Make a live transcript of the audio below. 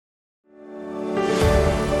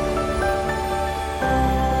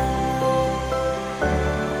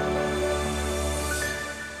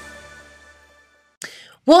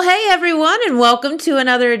Well, hey everyone, and welcome to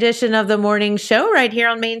another edition of the morning show right here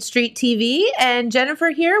on Main Street TV. And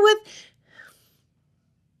Jennifer here with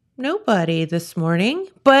nobody this morning,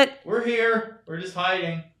 but we're here. We're just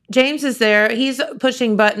hiding. James is there. He's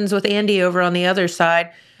pushing buttons with Andy over on the other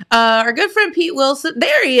side. Our good friend Pete Wilson,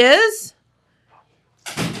 there he is,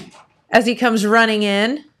 as he comes running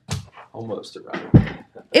in. Almost around.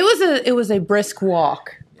 It was a brisk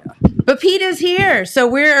walk. But Pete is here, so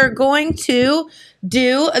we're going to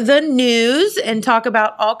do the news and talk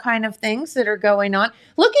about all kind of things that are going on.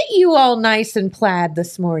 Look at you all nice and plaid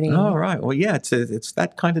this morning. All right. Well, yeah, it's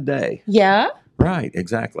that kind of day. Yeah? Right,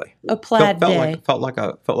 exactly. A plaid day. Felt like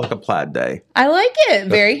a plaid day. I like it.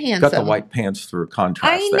 Very handsome. Got the white pants through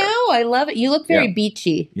contrast I know. I love it. You look very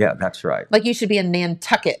beachy. Yeah, that's right. Like you should be in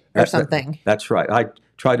Nantucket or something. That's right. I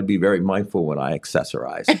try to be very mindful when I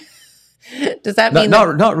accessorize. Does that mean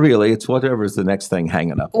not really? It's whatever's the next thing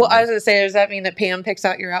hanging up. Well, I was going to say, does that mean that Pam picks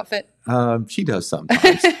out your outfit? She does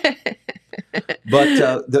sometimes. But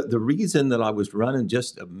the reason that I was running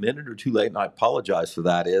just a minute or two late, and I apologize for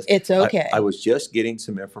that, is it's okay. I was just getting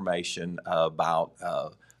some information about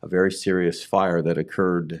a very serious fire that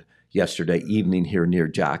occurred yesterday evening here near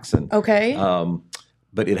Jackson. Okay.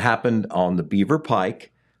 But it happened on the Beaver Pike.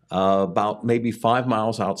 About maybe 5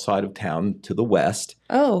 miles outside of town to the west.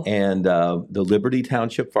 Oh. And the Liberty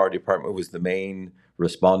Township Fire Department was the main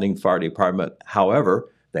responding fire department. However,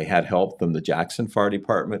 they had help from the Jackson Fire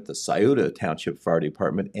Department, the Scioto Township Fire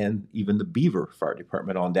Department, and even the Beaver Fire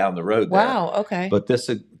Department on down the road there. Wow, okay. But this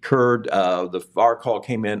occurred, the fire call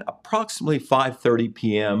came in approximately 5:30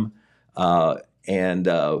 p.m., and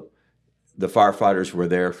the firefighters were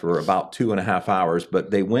there for about 2.5 hours,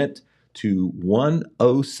 but they went to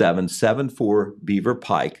 10774 Beaver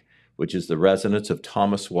Pike, which is the residence of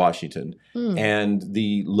Thomas Washington. And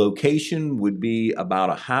the location would be about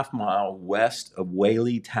a half mile west of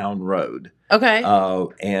Whaley Town Road. Okay.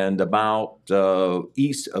 And about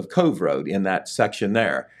east of Cove Road in that section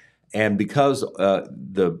there. And because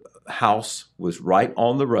the house was right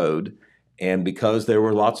on the road, and because there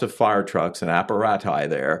were lots of fire trucks and apparati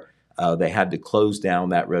there, they had to close down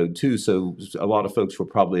that road too, so a lot of folks were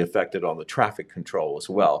probably affected on the traffic control as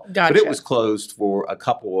well. Gotcha. But it was closed for a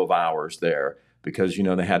couple of hours there because,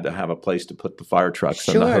 they had to have a place to put the fire trucks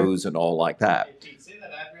and the hose and all like that. Hey, Pete, say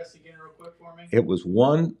that address again real quick for me. It was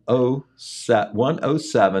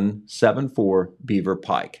 10774 Beaver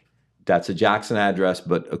Pike. That's a Jackson address,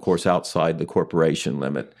 but of course outside the corporation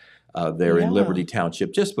limit. There in Liberty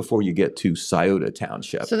Township, just before you get to Scioto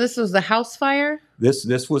Township. So this was the house fire?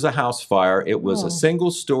 This was a house fire. It was a single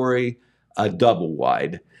story, a double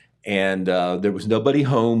wide, and there was nobody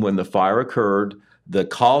home when the fire occurred. The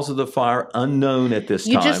cause of the fire unknown at this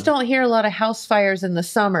time. You just don't hear a lot of house fires in the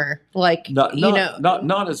summer,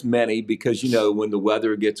 not as many because when the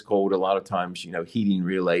weather gets cold, a lot of times heating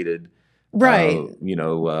related, right?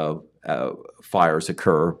 Fires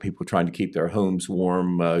occur. People trying to keep their homes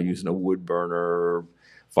warm using a wood burner, or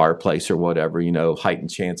fireplace, or whatever. Heightened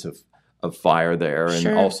chance of fire there, and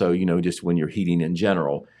also just when you're heating in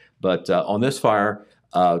general. But on this fire,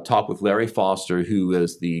 talked with Larry Foster, who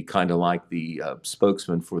is the kind of like the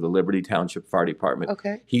spokesman for the Liberty Township Fire Department.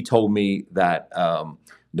 Okay. He told me that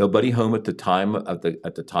nobody home at the time of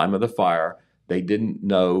the fire. They didn't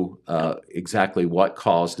know exactly what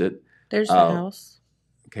caused it. There's the house.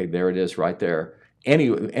 Okay, there it is right there.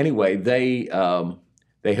 Anyway, they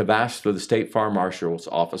have asked for the State Fire Marshal's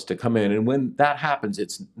office to come in, and when that happens,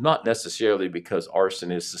 it's not necessarily because arson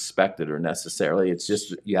is suspected or necessarily. It's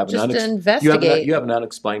just you have investigate. You have an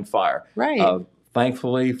unexplained fire. Right.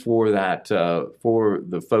 Thankfully for that, for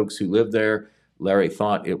the folks who lived there, Larry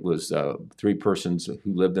thought it was 3 persons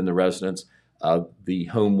who lived in the residence. The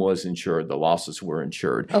home was insured. The losses were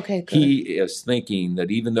insured. Okay, good. He is thinking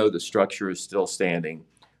that even though the structure is still standing,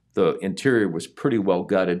 the interior was pretty well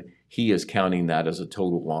gutted. He is counting that as a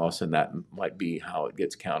total loss, and that might be how it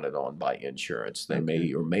gets counted on by insurance. They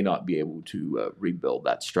may or may not be able to rebuild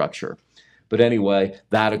that structure. But anyway,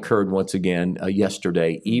 that occurred once again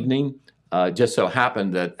yesterday evening. Just so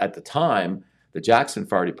happened that at the time, the Jackson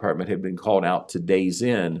Fire Department had been called out to Days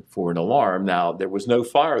Inn for an alarm. Now, there was no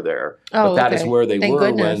fire there, but that is where they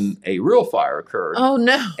were when a real fire occurred. Oh,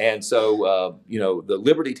 no. And so, the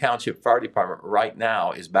Liberty Township Fire Department right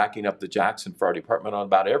now is backing up the Jackson Fire Department on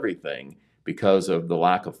about everything because of the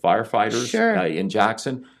lack of firefighters in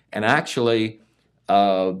Jackson. And actually,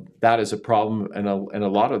 that is a problem in a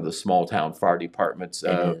lot of the small town fire departments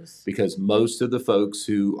because most of the folks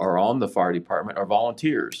who are on the fire department are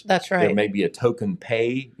volunteers. That's right. There may be a token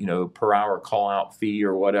pay, per hour call out fee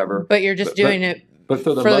or whatever. But you're just doing it but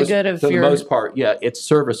for the good of the most part, it's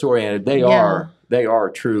service oriented. They are they are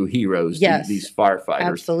true heroes, Yes, these firefighters.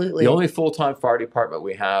 absolutely. The only full-time fire department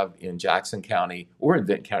we have in Jackson County, or in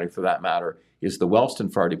Vinton County for that matter, is the Wellston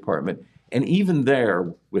Fire Department. And even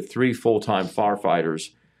there, with 3 full-time firefighters,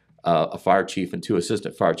 a fire chief and 2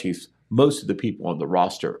 assistant fire chiefs, most of the people on the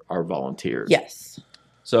roster are volunteers. Yes.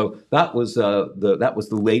 So that was the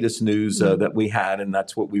latest news that we had, and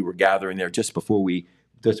that's what we were gathering there just before we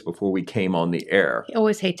came on the air. I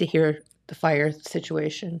always hate to hear the fire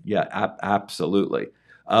situation. Yeah, absolutely.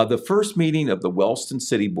 The first meeting of the Wellston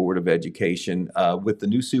City Board of Education with the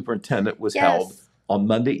new superintendent was held on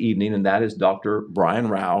Monday evening, and that is Dr. Brian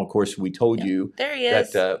Rao. Of course, we told you There he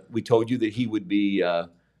is. that he would be,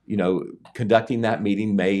 conducting that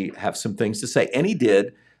meeting, may have some things to say, and he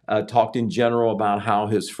did. Talked in general about how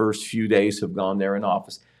his first few days have gone there in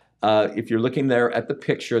office. If you're looking there at the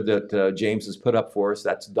picture that James has put up for us,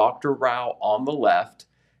 that's Dr. Rao on the left,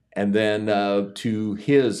 and then to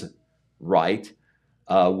his right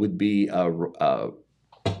would be Roger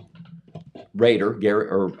Rader,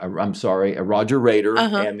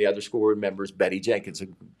 and the other school board members, Betty Jenkins, a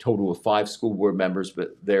total of 5 school board members,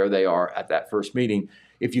 but there they are at that first meeting.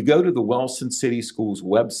 If you go to the Wellston City Schools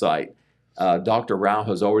website, Dr. Rao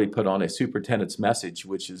has already put on a superintendent's message,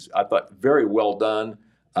 which is, I thought, very well done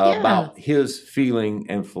about his feeling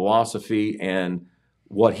and philosophy and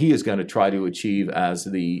what he is going to try to achieve as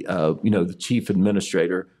the chief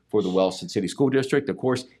administrator for the Wellston City School District. Of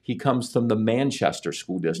course, he comes from the Manchester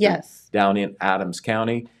School District down in Adams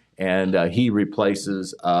County, and he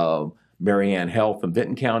replaces Mary Ann Hell from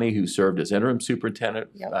Vinton County, who served as interim superintendent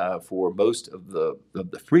for most of the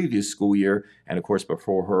previous school year, and of course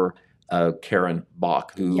before her, Karen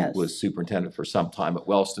Bach, who was superintendent for some time at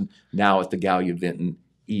Wellston, now at the Gallia-Vinton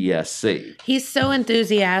ESC. He's so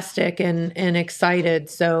enthusiastic and excited,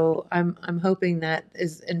 so I'm hoping that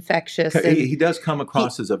is infectious. He does come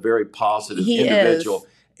across as a very positive individual,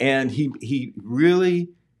 and he really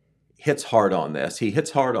hits hard on this. He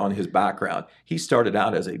hits hard on his background. He started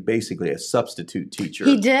out as basically a substitute teacher.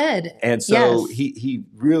 He did, and so he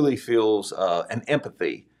really feels an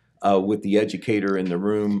empathy with the educator in the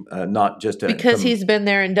room, not just because he's been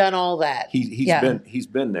there and done all that. He's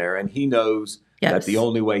been there, and he knows that the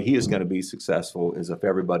only way he is going to be successful is if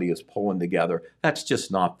everybody is pulling together. That's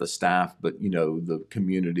just not the staff, but the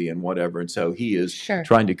community and whatever. And so he is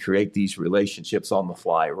trying to create these relationships on the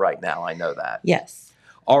fly right now. I know that. Yes.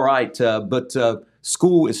 All right, but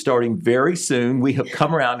school is starting very soon. We have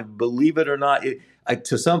come around, and believe it or not,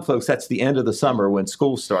 to some folks, that's the end of the summer when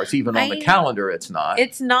school starts. Even on the calendar, it's not.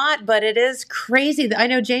 It's not, but it is crazy. I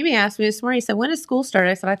know Jamie asked me this morning, he said, when does school start?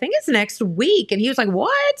 I said, I think it's next week. And he was like,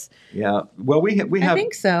 what? Yeah. Well, we have. I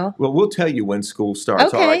think so. Well, we'll tell you when school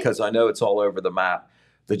starts, all right, because I know it's all over the map.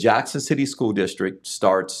 The Jackson City School District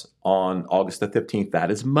starts on August the 15th.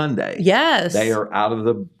 That is Monday. Yes. They are out of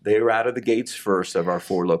the gates first of our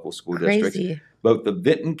 4 local school districts. Both the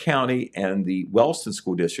Vinton County and the Wellston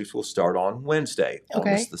School Districts will start on Wednesday,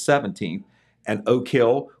 August the 17th. And Oak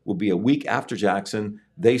Hill will be a week after Jackson.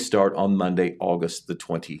 They start on Monday, August the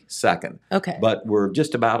 22nd. Okay. But we're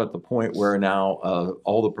just about at the point where now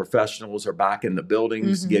all the professionals are back in the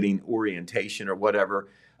buildings getting orientation or whatever.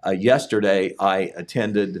 Yesterday, I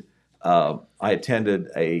attended a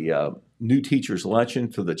new teachers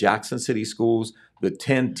luncheon for the Jackson City Schools. The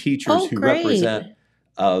 10 teachers who represent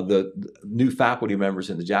the new faculty members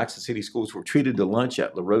in the Jackson City Schools were treated to lunch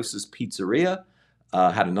at La Rosa's Pizzeria.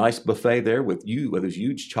 Had a nice buffet there with those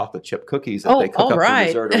huge chocolate chip cookies that they cook up for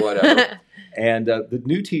dessert or whatever. And the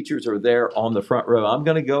new teachers are there on the front row. I'm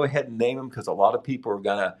going to go ahead and name them because a lot of people are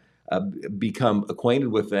going to become acquainted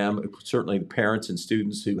with them. Certainly the parents and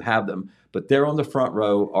students who have them, but there on the front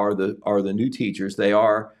row are the new teachers. They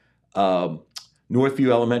are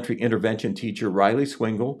Northview Elementary Intervention teacher Riley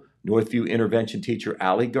Swingle, Northview Intervention teacher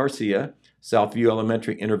Allie Garcia, Southview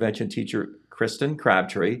Elementary Intervention teacher Kristen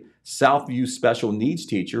Crabtree, Southview Special Needs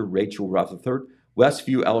teacher Rachel Rutherford,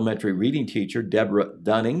 Westview Elementary Reading teacher Deborah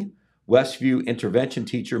Dunning, Westview Intervention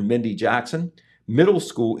teacher Mindy Jackson, Middle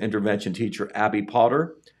School Intervention teacher Abby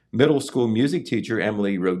Potter, Middle School Music teacher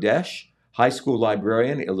Emily Rodesh, High School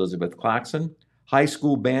Librarian Elizabeth Claxon, High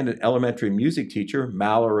School Band and Elementary Music teacher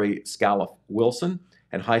Mallory Scallop Wilson,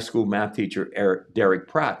 and High School Math teacher Derek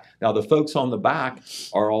Pratt. Now, the folks on the back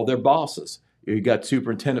are all their bosses. You got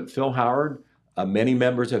Superintendent Phil Howard, many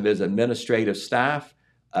members of his administrative staff,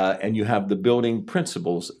 and you have the building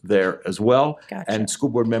principals there as well. Gotcha. And school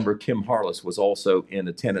board member Kim Harless was also in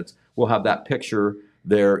attendance. We'll have that picture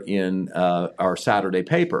there in our Saturday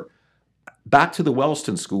paper. Back to the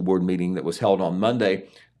Wellston School Board meeting that was held on Monday.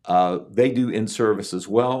 They do in-service as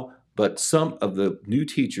well, but some of the new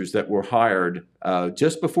teachers that were hired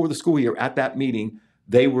just before the school year at that meeting,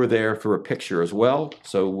 they were there for a picture as well.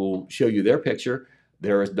 So we'll show you their picture.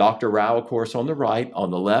 There is Dr. Rao, of course, on the right. On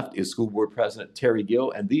the left is School Board President Terry Gill,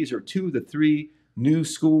 and these are 2 of the 3 new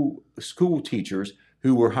school teachers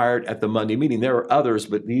who were hired at the Monday meeting. There are others,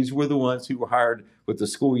 but these were the ones who were hired with the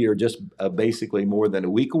school year just basically more than a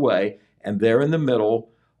week away. And there in the middle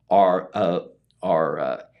are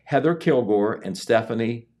Heather Kilgore and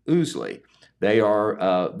Stephanie Ousley. They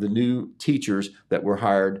are the new teachers that were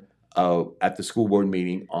hired at the school board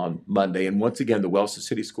meeting on Monday. And once again, the Wellston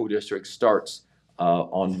City School District starts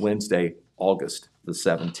on Wednesday, August the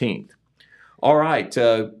 17th. All right,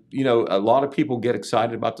 a lot of people get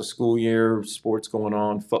excited about the school year, sports going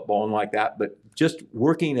on, football and like that, but just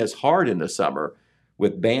working as hard in the summer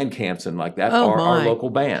with band camps and like that are our local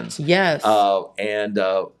bands. Yes. And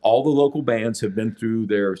all the local bands have been through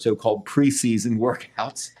their so-called preseason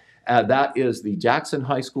workouts. That is the Jackson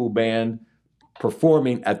High School Band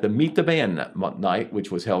performing at the Meet the Band night,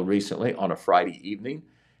 which was held recently on a Friday evening.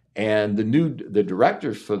 And the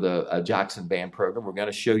directors for the Jackson Band program, we're going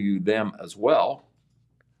to show you them as well.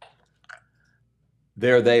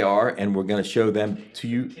 There they are, and we're going to show them to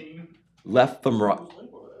you left from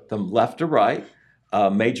left to right.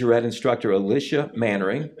 Majorette instructor Alicia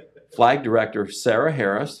Mannering, flag director Sarah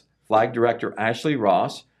Harris, flag director Ashley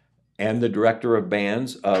Ross, and the director of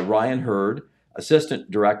bands Ryan Hurd, assistant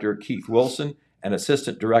director Keith Wilson, and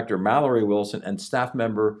Assistant Director Mallory Wilson, and staff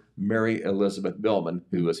member Mary Elizabeth Billman,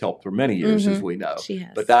 who has helped for many years, as we know. She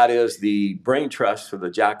has. But that is the brain trust for the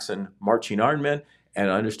Jackson Marching Ironmen, and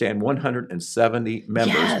I understand 170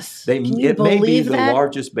 members. Yes. It may be the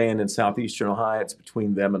largest band in southeastern Ohio. It's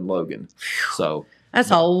between them and Logan. So that's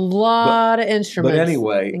a lot of instruments. But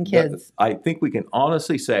anyway, and kids. I think we can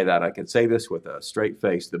honestly say that. I can say this with a straight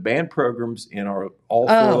face. The band programs in all 4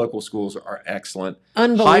 local schools are excellent.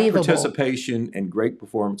 Unbelievable. High participation and great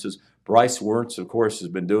performances. Bryce Wertz, of course, has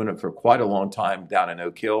been doing it for quite a long time down in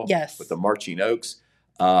Oak Hill with the Marching Oaks.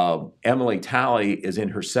 Emily Talley is in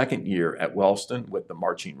her 2nd year at Wellston with the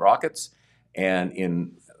Marching Rockets. And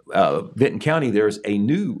in Benton County, there's a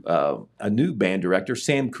new band director,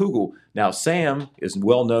 Sam Kugel. Now, Sam is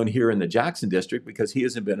well known here in the Jackson district because he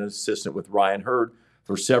has been an assistant with Ryan Hurd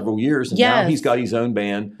for several years, and now he's got his own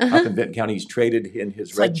band up in Benton County. He's traded in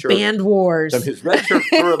his red shirt, Band Wars, his red shirt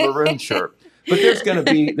for a maroon shirt. But there's going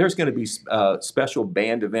to be special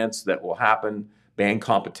band events that will happen. Band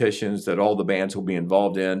competitions that all the bands will be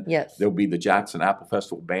involved in. Yes, there'll be the Jackson Apple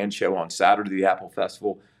Festival Band Show on Saturday. The Apple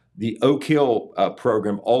Festival. The Oak Hill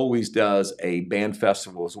program always does a band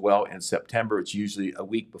festival as well in September. It's usually a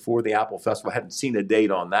week before the Apple Festival. I haven't seen a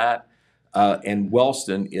date on that. And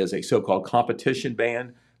Wellston is a so-called competition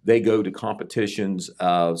band. They go to competitions,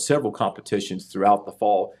 several competitions throughout the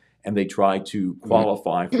fall, and they try to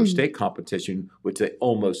qualify for state competition, which they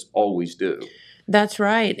almost always do. That's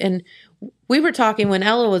right. And we were talking when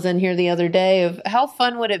Ella was in here the other day of how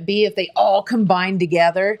fun would it be if they all combined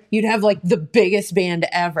together? You'd have like the biggest band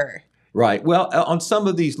ever. Right. Well, on some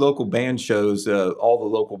of these local band shows, all the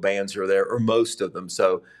local bands are there, or most of them.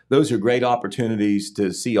 So those are great opportunities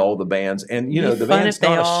to see all the bands. And, the band's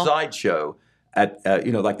not a sideshow at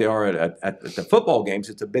like they are at the football games.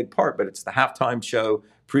 It's a big part, but it's the halftime show,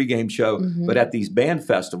 pregame show. But at these band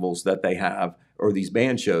festivals that they have, or these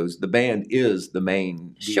band shows, the band is the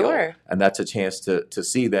main deal. Sure. And that's a chance to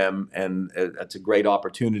see them, and that's a great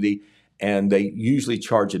opportunity. And they usually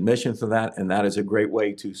charge admission for that, and that is a great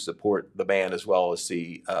way to support the band as well as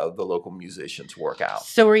see the local musicians work out.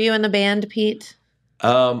 So were you in the band, Pete?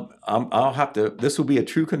 I'll have to, this will be a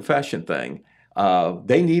true confession thing.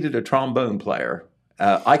 They needed a trombone player.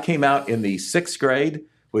 I came out in the 6th grade,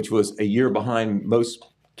 which was a year behind most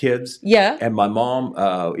kids. Yeah. And my mom,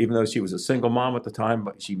 even though she was a single mom at the time,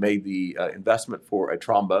 but she made the investment for a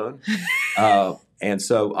trombone. And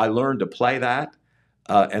so I learned to play that.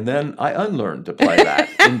 And then I unlearned to play that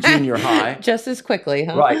in junior high. Just as quickly,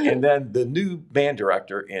 huh? Right. And then the new band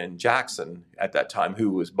director in Jackson at that time, who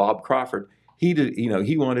was Bob Crawford,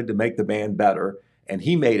 he wanted to make the band better. And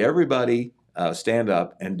he made everybody stand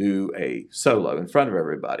up and do a solo in front of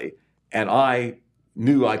everybody. And I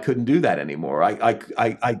knew I couldn't do that anymore.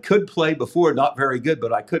 I could play before, not very good,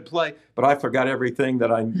 but I could play. But I forgot everything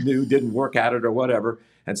that I knew, didn't work at it or whatever.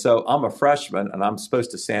 And so I'm a freshman, and I'm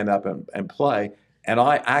supposed to stand up and play. And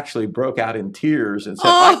I actually broke out in tears and said,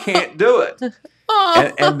 I can't do it.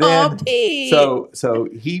 And then, so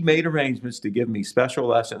he made arrangements to give me special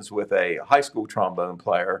lessons with a high school trombone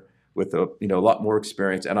player with a lot more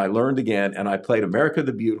experience. And I learned again, and I played America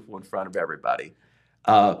the Beautiful in front of everybody.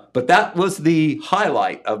 But that was the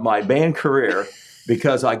highlight of my band career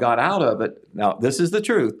because I got out of it. Now, this is the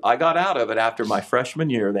truth. I got out of it after my freshman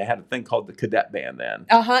year. They had a thing called the cadet band then.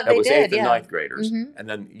 That That was did, 8th and yeah. 9th graders. And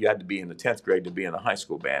then you had to be in the 10th grade to be in a high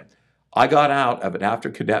school band. I got out of it after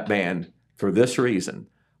cadet band for this reason.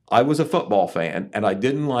 I was a football fan, and I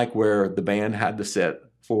didn't like where the band had to sit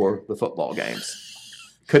for the football games.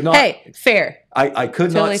 Could not. Hey, fair. I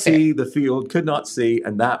could Totally not see the field, could not see,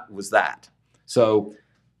 and that was that. So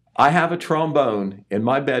I have a trombone in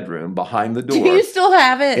my bedroom behind the door. Do you still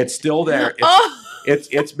have it? It's still there.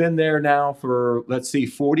 It's been there now for, let's see,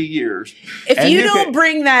 40 years. If And you don't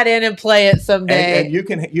bring that in and play it someday. and you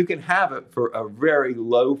can have it for a very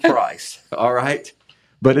low price. All right,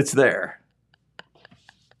 but it's there.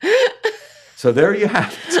 So there you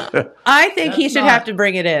have it. I think he That's should not- have to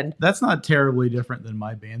bring it in. That's not terribly different than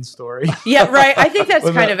my band story. Yeah, right. I think that's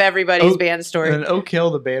Well, kind that- of everybody's Oh, band story. In Oak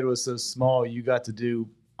Hill, the band was so small, you got to do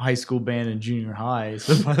high school band and junior high.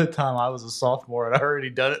 So by the time I was a sophomore, I'd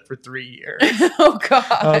already done it for 3 years. Oh God!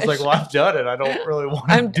 I was like, well, I've done it. I don't really want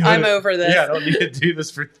to do it. I'm over this. Yeah, I don't need to do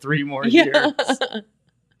this for 3 more Yeah. years.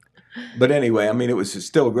 But anyway, I mean, it was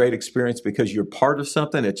still a great experience because you're part of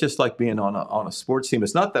something. It's just like being on a sports team.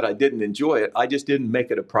 It's not that I didn't enjoy it. I just didn't make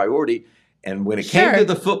it a priority. And when it came Sure. to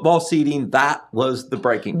the football seating, that was the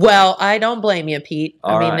breaking point. Well, I don't blame you, Pete.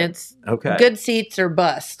 All I mean, right. it's Okay. good seats or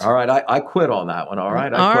bust. All right. I quit on that one. All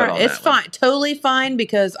right. I All quit right, on it's that one. fine, totally fine,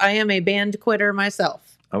 because I am a band quitter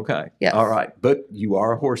myself. Okay. Yes. All right. But you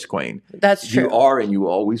are a horse queen. That's true. You are, and you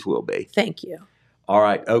always will be. Thank you. All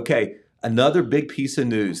right. Okay. Another big piece of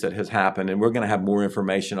news that has happened, and we're going to have more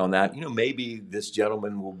information on that. You know, maybe this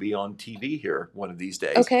gentleman will be on TV here one of these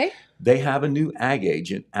days. Okay. They have a new ag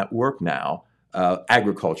agent at work now,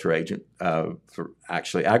 agriculture agent, for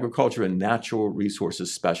actually agriculture and natural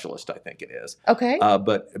resources specialist, I think it is. Okay.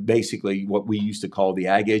 But basically, what we used to call the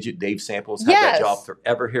ag agent, Dave Samples, had Yes. that job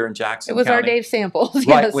forever here in Jackson It was County. our Dave Samples.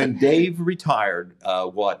 Right. Yes. When Dave retired,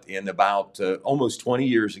 in about almost 20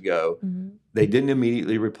 years ago, Mhm. they didn't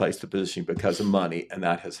immediately replace the position because of money, and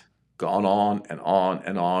that has gone on and on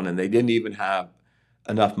and on. And they didn't even have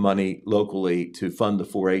enough money locally to fund the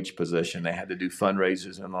 4-H position. They had to do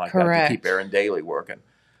fundraisers and like that to Correct. keep Aaron Daly working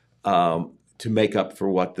to make up for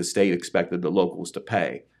what the state expected the locals to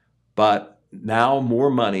pay. But now more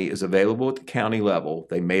money is available at the county level.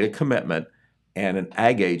 They made a commitment, and an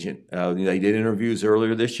ag agent, they did interviews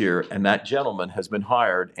earlier this year, and that gentleman has been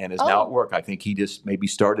hired and is now Oh. at work. I think he just maybe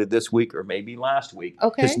started this week or maybe last week.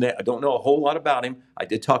 Okay. I don't know a whole lot about him. I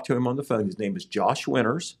did talk to him on the phone. His name is Josh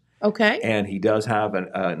Winters, Okay. and he does have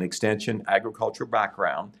an extension agriculture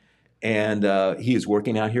background. And he is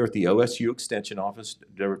working out here at the OSU Extension Office.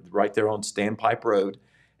 They're right there on Standpipe Road.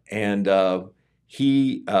 And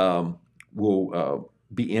he will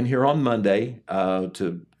be in here on Monday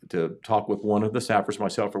to talk with one of the staffers,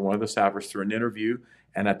 myself or one of the staffers, through an interview.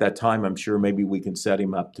 And at that time, I'm sure maybe we can set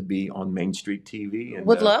him up to be on Main Street TV. And,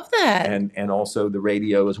 Would love that. and also the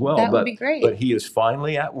radio as well. That would be great. But he is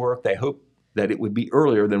finally at work. They hope that it would be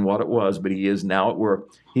earlier than what it was, but he is now at work.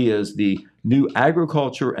 He is the new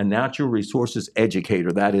agriculture and natural resources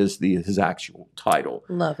educator. That is his actual title.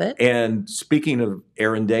 Love it. And speaking of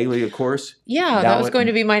Aaron Daly, of course, Yeah, that now was it- going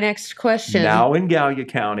to be my next question. now in Gallia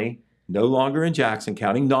County, no longer in Jackson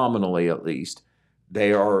County, nominally at least,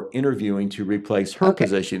 they are interviewing to replace her Okay.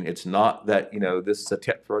 position. It's not that, this is a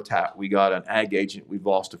tit for a tat. We got an ag agent, we've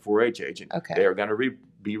lost a 4-H agent. Okay. They are going to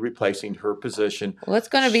be replacing her position. Well, it's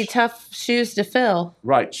going to be tough shoes to fill.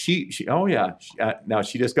 Right. She oh yeah. Now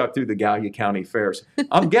she just got through the Gallia County fairs.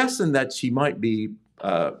 I'm guessing that she might be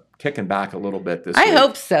kicking back a little bit this I week.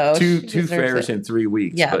 hope so. Two She deserves fairs it. in 3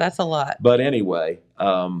 weeks. Yeah, but, that's a lot. but anyway,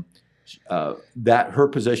 that her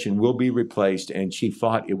position will be replaced, and she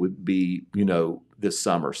thought it would be, this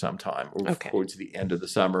summer sometime or Okay. towards the end of the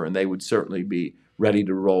summer, and they would certainly be ready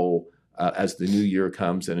to roll as the new year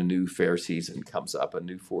comes and a new fair season comes up, a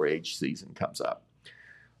new 4-H season comes up.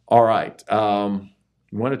 All right.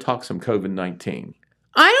 You want to talk some COVID-19?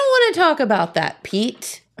 I don't want to talk about that,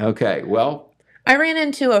 Pete. Okay. Well, I ran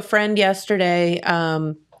into a friend yesterday.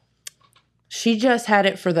 She just had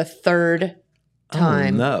it for the third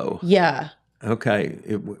time. Oh, no. Yeah, Okay.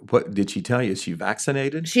 What did she tell you? Is she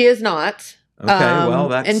vaccinated? she is not. Okay. Well,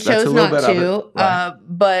 that's and that's chose a little not bit to. of it. Right.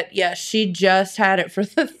 But yeah, she just had it for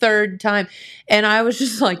the third time, and I was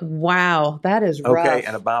just like, "Wow, that is rough." Okay.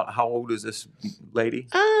 And about how old is this lady?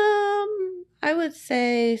 I would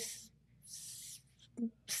say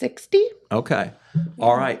 60. Okay.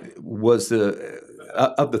 All right. Was the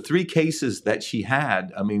of the 3 cases that she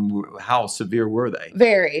had, I mean, how severe were they?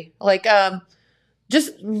 Very like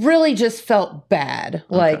just really just felt bad.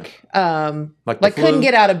 Like Like the couldn't flu?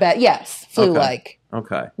 get out of bed. Yes, flu-like.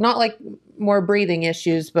 Okay. Not like more breathing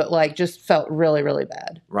issues, but like just felt really, really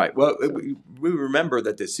bad. Right. Well, we remember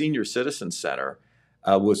that the Senior Citizen Center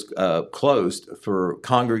was closed for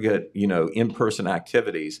congregate, in-person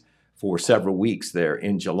activities for several weeks there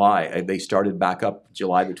in July. They started back up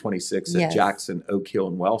July the 26th at Yes. Jackson, Oak Hill,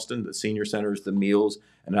 and Wellston, the senior centers, the meals,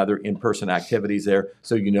 and other in-person activities there.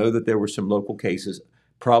 So you know that there were some local cases,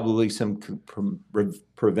 probably some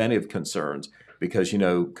preventive concerns because,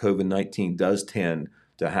 COVID-19 does tend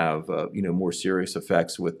to have, more serious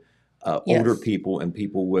effects with older people and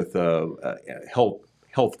people with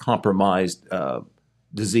health compromised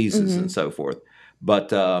diseases and so forth. But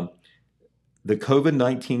the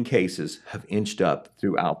COVID-19 cases have inched up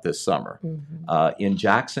throughout this summer. In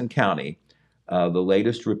Jackson County, the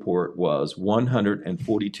latest report was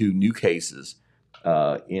 142 new cases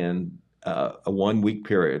in a 1 week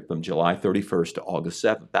period from July 31st to August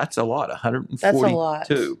 7th. That's a lot, 142. That's a lot.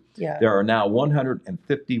 Yeah. There are now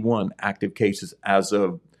 151 active cases as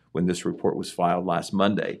of when this report was filed last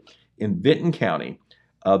Monday. In Vinton County,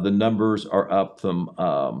 the numbers are up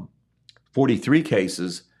from 43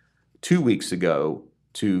 cases 2 weeks ago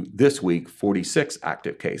to this week, 46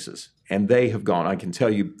 active cases. And they have gone, I can tell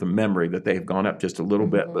you from memory that they have gone up just a little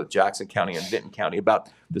bit, but Jackson County and Vinton County, about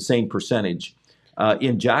the same percentage.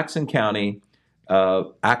 In Jackson County,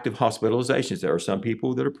 active hospitalizations, there are some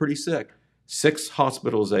people that are pretty sick. 6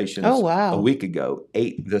 hospitalizations Oh, wow. a week ago,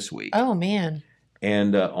 8 this week. Oh, man.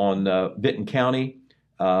 And on Vinton County,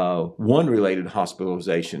 1 related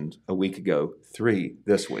hospitalization a week ago, 3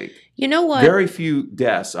 this week. You know what? Very few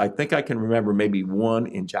deaths. I think I can remember maybe 1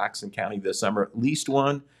 in Jackson County this summer, at least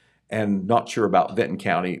 1, and not sure about Vinton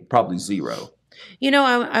County, probably 0.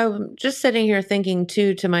 I'm just sitting here thinking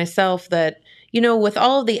too to myself that, with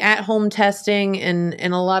all of the at-home testing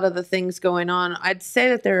and a lot of the things going on, I'd say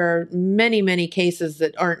that there are many, many cases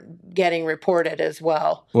that aren't getting reported as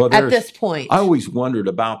well at this point. I always wondered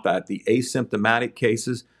about that, the asymptomatic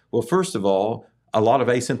cases. Well, first of all, a lot of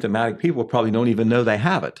asymptomatic people probably don't even know they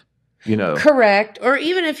have it, Correct. Or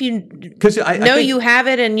even if you know you have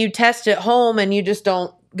it and you test at home and you just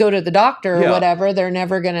don't go to the doctor or whatever, they're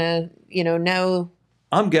never going to, know.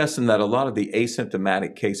 I'm guessing that a lot of the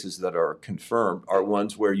asymptomatic cases that are confirmed are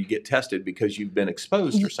ones where you get tested because you've been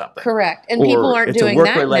exposed or something. Correct. And people aren't doing that now.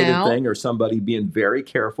 It's a work-related thing or somebody being very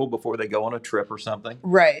careful before they go on a trip or something.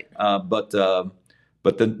 Right. But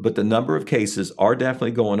the number of cases are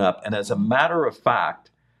definitely going up. And as a matter of fact,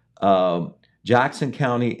 Jackson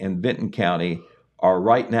County and Vinton County are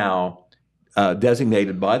right now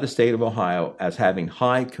designated by the state of Ohio as having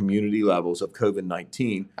high community levels of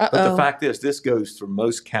COVID-19. But the fact is, this goes through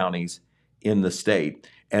most counties in the state.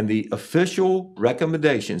 And the official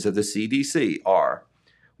recommendations of the CDC are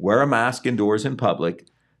wear a mask indoors in public,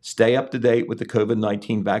 stay up to date with the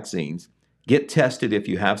COVID-19 vaccines, get tested if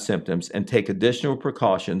you have symptoms, and take additional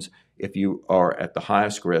precautions if you are at the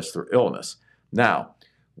highest risk for illness. Now,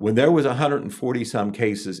 when there was 140 some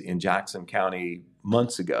cases in Jackson County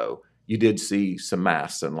months ago, you did see some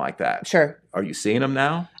masks and like that. Sure. Are you seeing them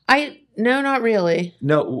now? No, not really.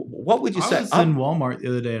 No. What would you say? I was in Walmart the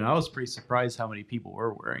other day, and I was pretty surprised how many people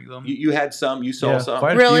were wearing them. You had some. You saw some.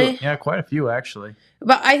 Quite Really? A few. Yeah, quite a few actually.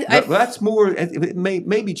 But that's more. It may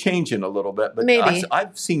be changing a little bit, but maybe.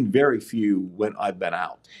 I've seen very few when I've been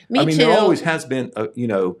out. Me too. There always has been.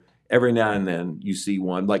 Every now and then you see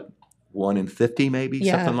one, like 1 in 50, maybe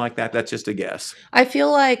something like that. That's just a guess. I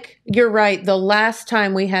feel like you're right. The last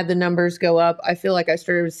time we had the numbers go up, I feel like I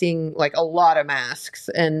started seeing like a lot of masks.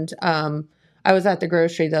 And I was at the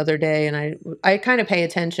grocery the other day, and I kind of pay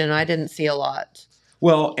attention. I didn't see a lot.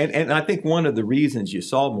 Well, and I think one of the reasons you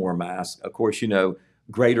saw more masks, of course,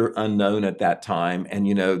 greater unknown at that time, and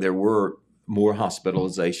there were more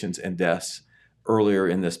hospitalizations and deaths earlier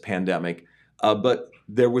in this pandemic, but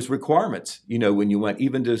there was requirements, when you went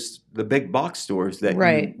even to the big box stores that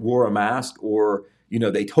you wore a mask, or,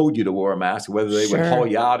 they told you to wear a mask, whether they would haul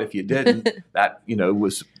you out if you didn't, that,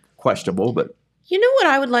 was questionable. But you know what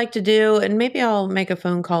I would like to do, and maybe I'll make a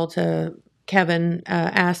phone call to Kevin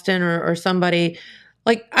Aston or somebody.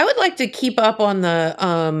 Like, I would like to keep up on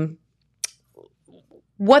the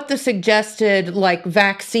what the suggested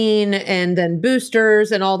vaccine and then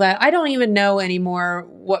boosters and all that. I don't even know anymore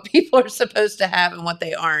what people are supposed to have and what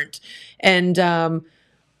they aren't. And I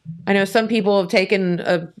know some people have taken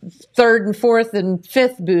a 3rd and 4th and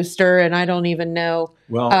 5th booster, and I don't even know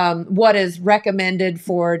what is recommended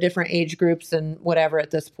for different age groups and whatever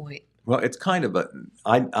at this point. Well, it's kind of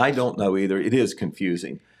I don't know either. It is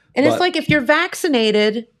confusing. And it's like, if you're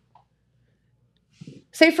vaccinated,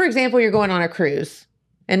 say, for example, you're going on a cruise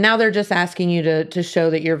and now they're just asking you to show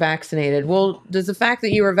that you're vaccinated. Well, does the fact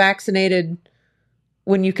that you were vaccinated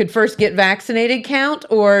when you could first get vaccinated count,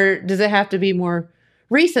 or does it have to be more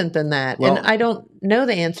recent than that? Well, and I don't know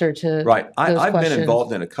the answer to Right. those I've questions. been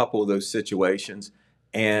involved in a couple of those situations,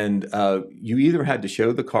 and you either had to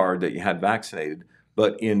show the card that you had vaccinated,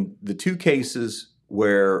 but in the two cases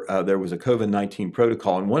where there was a COVID-19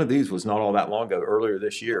 protocol, and one of these was not all that long ago, earlier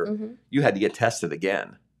this year, Mhm. you had to get tested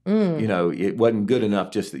again. Mm. You know, it wasn't good enough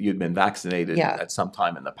just that you'd been vaccinated Yeah. at some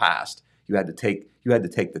time in the past. You had to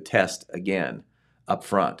take the test again up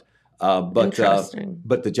front. Interesting.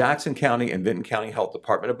 But the Jackson County and Vinton County Health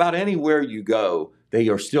Department, about anywhere you go, they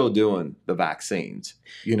are still doing the vaccines.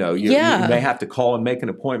 You know, you may have to call and make an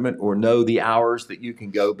appointment or know the hours that you can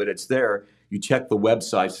go, but it's there. You check the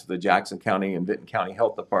websites of the Jackson County and Vinton County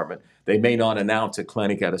Health Department. They may not announce a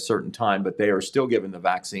clinic at a certain time, but they are still giving the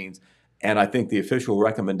vaccines. And I think the official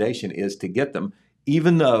recommendation is to get them,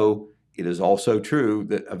 even though it is also true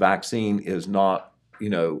that a vaccine is not,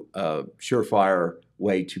 a surefire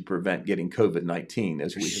way to prevent getting COVID-19,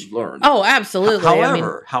 as we have learned. Oh, absolutely.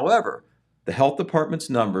 However, the health department's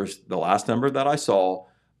numbers, the last number that I saw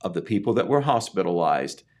of the people that were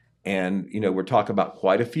hospitalized, and we're talking about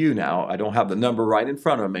quite a few now. I don't have the number right in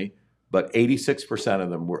front of me, but 86% of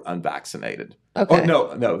them were unvaccinated. Okay.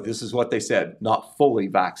 Oh, no, this is what they said, not fully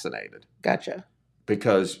vaccinated. Gotcha.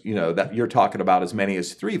 Because, that you're talking about as many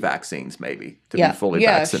as 3 vaccines maybe to be fully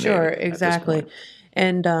vaccinated. Yeah, sure, at this exactly. point.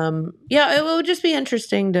 And it would just be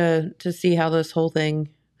interesting to see how this whole thing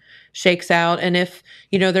shakes out. And if,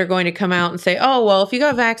 they're going to come out and say, oh, well, if you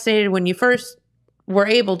got vaccinated when you first were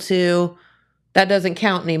able to, that doesn't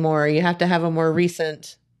count anymore. You have to have a more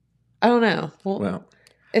recent, I don't know. Well,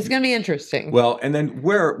 it's going to be interesting. Well, and then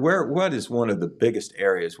what is one of the biggest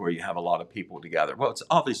areas where you have a lot of people together? Well, it's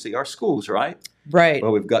obviously our schools, right? Right.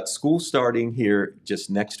 Well, we've got school starting here just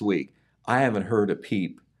next week. I haven't heard a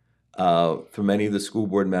peep from any of the school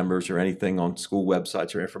board members or anything on school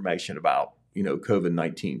websites or information about,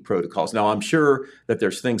 COVID-19 protocols. Now, I'm sure that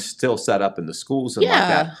there's things still set up in the schools and like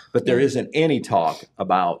that, but there isn't any talk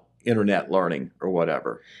about internet learning or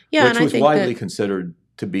whatever, which was widely considered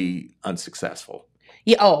to be unsuccessful.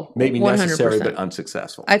 Yeah. Oh, maybe 100%. necessary, but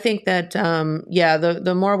unsuccessful. I think that,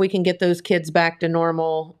 the more we can get those kids back to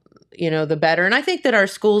normal, the better. And I think that our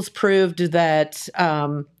schools proved that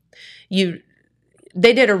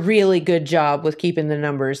they did a really good job with keeping the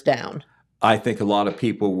numbers down. I think a lot of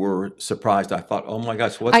people were surprised. I thought, oh my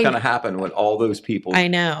gosh, what's going to happen when all those people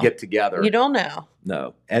get together? You don't know.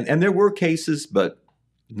 No. And there were cases, but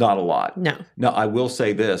not a lot. No. Now, I will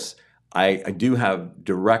say this. I do have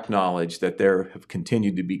direct knowledge that there have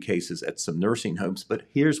continued to be cases at some nursing homes, but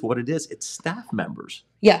here's what it is. It's staff members.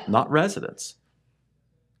 Yeah. Not residents.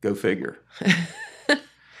 Go figure.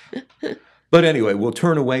 But anyway, we'll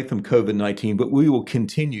turn away from COVID-19, but we will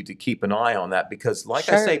continue to keep an eye on that because, like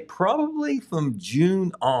I say, probably from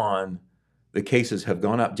June on, the cases have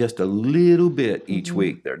gone up just a little bit each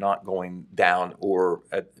week. They're not going down or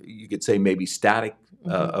you could say maybe static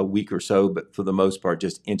a week or so, but for the most part,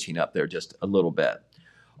 just inching up there just a little bit.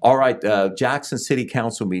 All right, Jackson City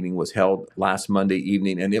Council meeting was held last Monday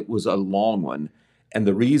evening, and it was a long one. And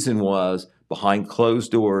the reason was behind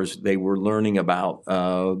closed doors, they were learning about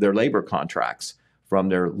their labor contracts from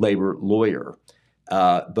their labor lawyer.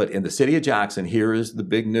 But in the city of Jackson, here is the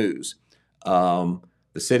big news.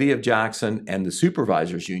 The city of Jackson and the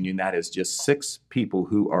supervisors union, that is just 6 people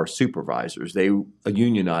who are supervisors. They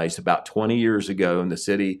unionized about 20 years ago in the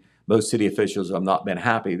city. Most city officials have not been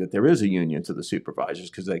happy that there is a union to the supervisors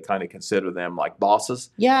because they kind of consider them like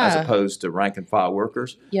bosses as opposed to rank and file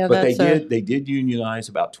workers. Yeah, but they did unionize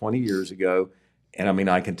about 20 years ago. And I mean,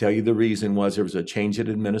 I can tell you the reason was there was a change in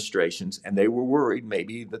administrations and they were worried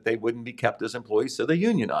maybe that they wouldn't be kept as employees. So they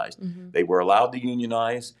unionized. They were allowed to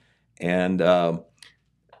unionize and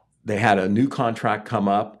they had a new contract come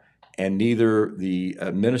up and neither the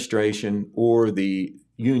administration or the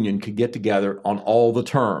union could get together on all the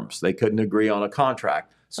terms. They couldn't agree on a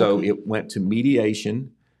contract. So it went to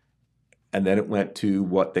mediation and then it went to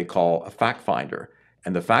what they call a fact finder.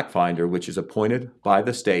 And the fact finder, which is appointed by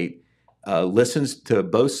the state, listens to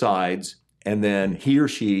both sides and then he or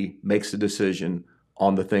she makes a decision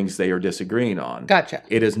on the things they are disagreeing on. Gotcha.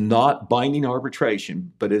 It is not binding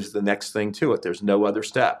arbitration, but is the next thing to it. There's no other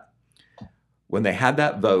step. When they had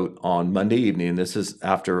that vote on Monday evening, and this is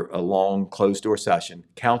after a long closed-door session,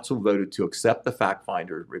 council voted to accept the fact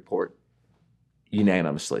finder report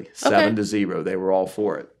unanimously, 7-0. They were all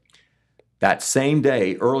for it. That same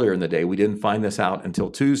day, earlier in the day, we didn't find this out until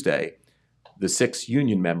Tuesday, the 6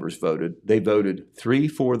 union members voted. They voted 3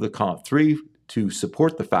 to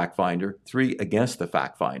support the fact finder, 3 against the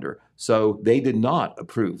fact finder. So they did not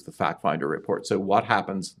approve the fact finder report. So what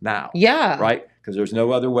happens now? Yeah. Right? Because there's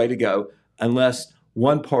no other way to go unless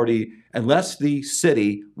the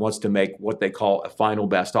city wants to make what they call a final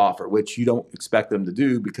best offer, which you don't expect them to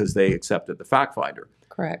do because they accepted the fact finder.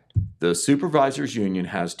 Correct. The supervisors union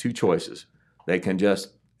has 2 choices. They can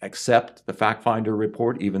just accept the fact finder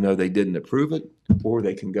report even though they didn't approve it, or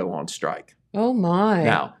they can go on strike. Oh my.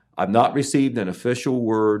 Now, I've not received an official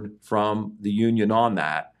word from the union on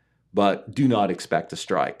that, but do not expect a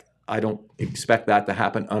strike. I don't expect that to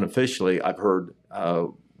happen unofficially. I've heard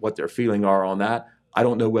what their feeling are on that. I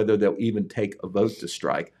don't know whether they'll even take a vote to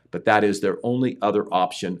strike, but that is their only other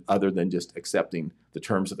option other than just accepting the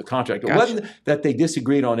terms of the contract. Gotcha. It wasn't that they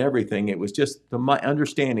disagreed on everything. It was just my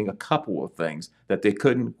understanding a couple of things that they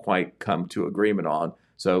couldn't quite come to agreement on.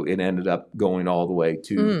 So it ended up going all the way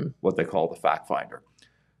to what they call the fact finder.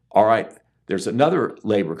 All right, there's another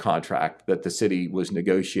labor contract that the city was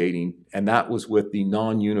negotiating, and that was with the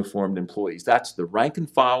non-uniformed employees. That's the rank and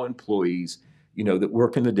file employees, that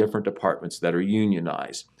work in the different departments that are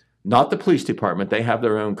unionized. Not the police department, they have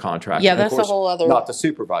their own contract. Yeah, And of that's a course, whole other. not the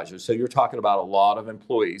supervisors. So you're talking about a lot of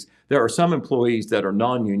employees. There are some employees that are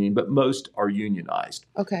non-union, but most are unionized.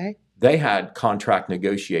 Okay. They had contract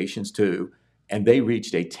negotiations too, and they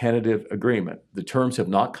reached a tentative agreement. The terms have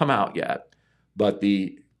not come out yet, but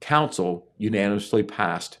the council unanimously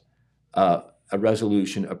passed a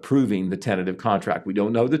resolution approving the tentative contract. We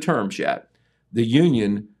don't know the terms yet. The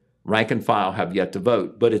union, rank and file, have yet to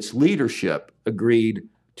vote, but its leadership agreed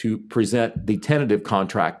to present the tentative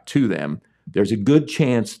contract to them. There's a good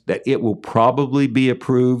chance that it will probably be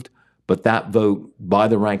approved, but that vote by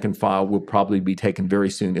the rank and file will probably be taken very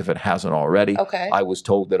soon if it hasn't already. Okay. I was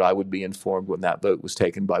told that I would be informed when that vote was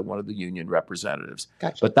taken by one of the union representatives.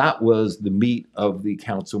 Gotcha. But that was the meat of the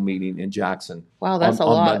council meeting in Jackson Wow, that's on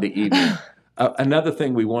a lot. Monday evening. Another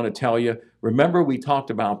thing we want to tell you, remember we talked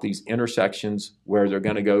about these intersections where they're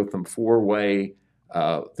going to go from four-way,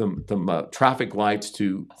 traffic lights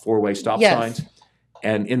to four-way stop Yes. signs?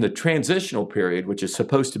 And in the transitional period, which is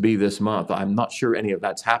supposed to be this month, I'm not sure any of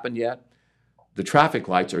that's happened yet. The traffic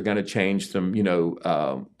lights are going to change from,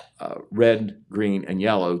 red, green, and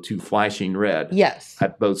yellow to flashing red Yes.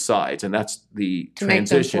 at both sides. And that's the To make them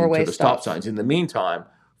transition four-way to the stop stops. signs. In the meantime,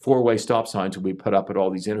 four-way stop signs will be put up at all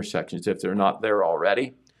these intersections if they're not there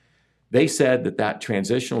already. They said that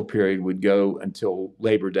transitional period would go until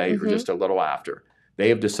Labor Day or just a little after. They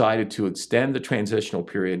have decided to extend the transitional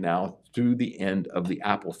period now through the end of the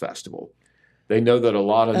Apple Festival. They know that a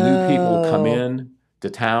lot of new people come in to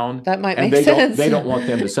town. That might and make sense. they don't want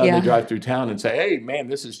them to suddenly Yeah. drive through town and say, hey, man,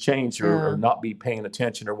 this has changed, or not be paying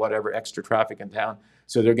attention or whatever, extra traffic in town.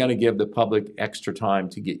 So they're going to give the public extra time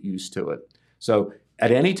to get used to it. So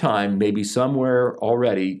at any time, maybe somewhere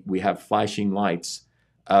already, we have flashing lights,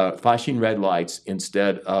 flashing red lights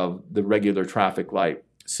instead of the regular traffic light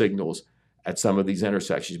signals at some of these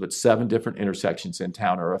intersections. But 7 different intersections in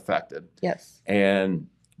town are affected. Yes. And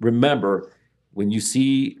remember, when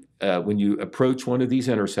you approach one of these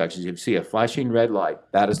intersections, you see a flashing red light,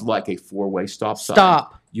 that is like a four-way stop sign.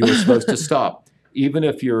 Stop. You are supposed to stop. Even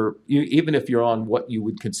if you're on what you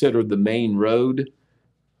would consider the main road,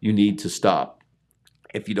 you need to stop.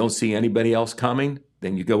 If you don't see anybody else coming,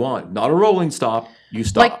 then you go on. Not a rolling stop, you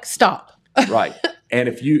stop. Like stop. Right. And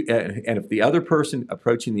if the other person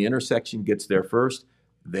approaching the intersection gets there first,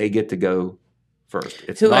 they get to go first.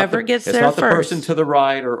 It's Whoever gets there It's not the first. person to the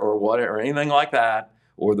right or whatever, or anything like that,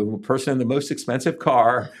 or the person in the most expensive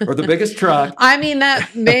car or the biggest truck. I mean,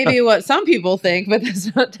 that may be what some people think, but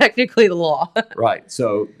that's not technically the law. Right.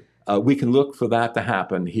 So we can look for that to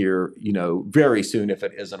happen here, very soon if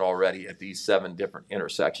it isn't already at these 7 different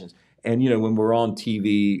intersections. And, when we're on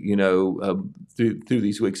TV, through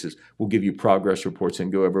these weeks, we'll give you progress reports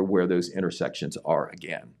and go over where those intersections are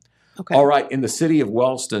again. Okay. All right. In the city of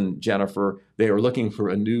Wellston, Jennifer, they are looking for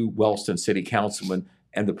a new Wellston city councilman.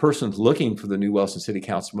 And the persons looking for the new Wellston city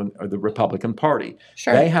councilman are the Republican Party.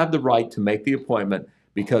 Sure. They have the right to make the appointment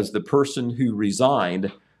because the person who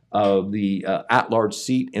resigned of the at-large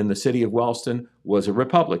seat in the city of Wellston was a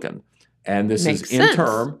Republican. And this Makes is sense.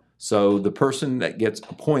 interim, so the person that gets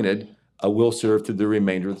appointed will serve through the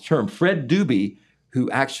remainder of the term. Fred Doobie, who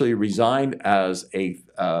actually resigned as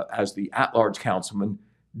the at-large councilman,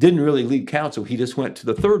 didn't really leave council. He just went to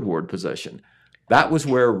the 3rd Ward position. That was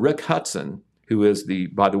where Rick Hudson, who is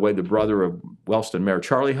by the way, the brother of Wellston Mayor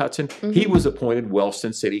Charlie Hudson, he was appointed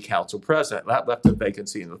Wellston City Council president. That left a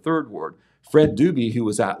vacancy in the 3rd Ward. Fred Doobie, who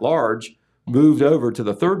was at large, moved over to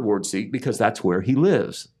the 3rd Ward seat because that's where he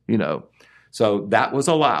lives, So that was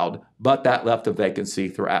allowed, but that left a vacancy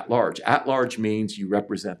for at-large. At-large means you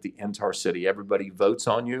represent the entire city. Everybody votes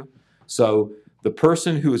on you. So the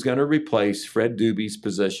person who is going to replace Fred Doobie's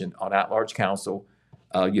position on at-large council,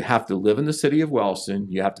 you have to live in the city of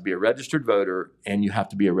Wellston, you have to be a registered voter, and you have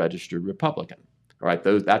to be a registered Republican. All right,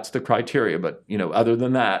 that's the criteria. But other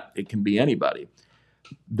than that, it can be anybody.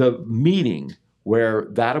 The meeting where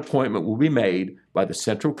that appointment will be made by the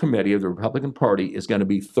Central Committee of the Republican Party is going to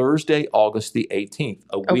be Thursday, August the 18th,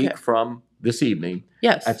 a week from this evening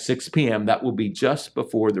at 6 p.m. That will be just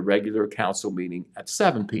before the regular council meeting at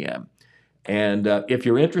 7 p.m. And if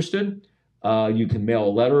you're interested, you can mail a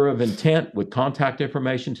letter of intent with contact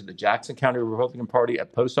information to the Jackson County Republican Party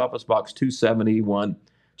at Post Office Box 271,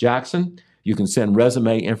 Jackson. You can send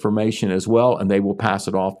resume information as well, and they will pass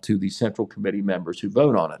it off to the Central Committee members who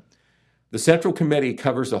vote on it. The Central Committee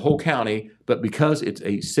covers the whole county, but because it's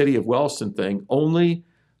a City of Wellston thing, only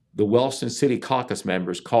the Wellston City Caucus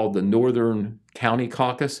members, called the Northern County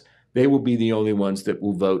Caucus, they will be the only ones that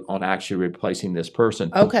will vote on actually replacing this person.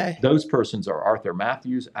 Okay. Those persons are Arthur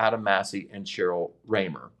Matthews, Adam Massey, and Cheryl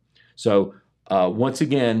Raymer. So once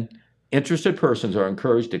again, interested persons are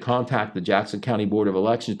encouraged to contact the Jackson County Board of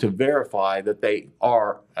Elections to verify that they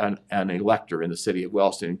are an elector in the city of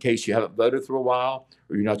Wellston. In case you haven't voted for a while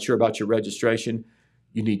or you're not sure about your registration,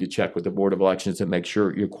 you need to check with the Board of Elections and make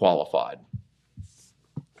sure you're qualified.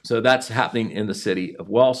 So that's happening in the city of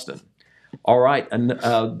Wellston. All right, and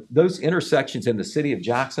those intersections in the city of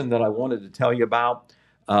Jackson that I wanted to tell you about,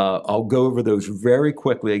 I'll go over those very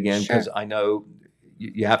quickly again because I know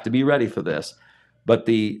you have to be ready for this. But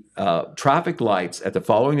the traffic lights at the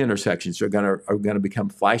following intersections are going to become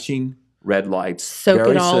flashing red lights. Soak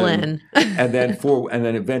very it all soon, in. and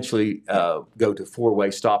then eventually go to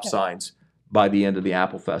four-way stop signs by the end of the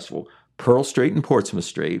Apple Festival. Pearl Street and Portsmouth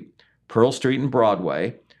Street, Pearl Street and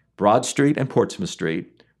Broadway, Broad Street and Portsmouth Street,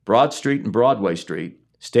 Broad Street and Broadway Street,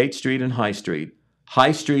 State Street and High Street,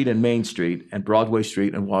 High Street and Main Street, and Broadway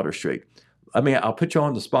Street and Water Street. I mean, I'll put you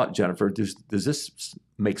on the spot, Jennifer. Does this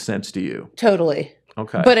make sense to you? Totally.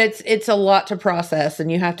 Okay. But it's a lot to process,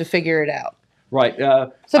 and you have to figure it out. Right.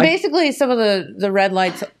 So basically, some of the red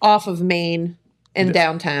lights off of Main in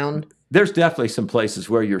downtown. There's definitely some places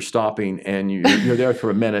where you're stopping and you're there for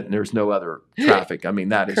a minute and there's no other traffic. I mean,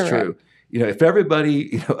 that is true. If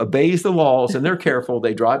everybody obeys the laws and they're careful,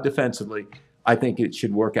 they drive defensively, I think it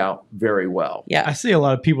should work out very well. Yeah. I see a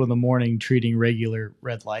lot of people in the morning treating regular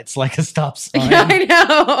red lights like a stop sign. Yeah,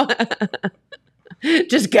 I know.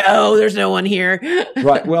 Just go. There's no one here.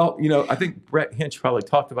 Right. Well, I think Brett Hinch probably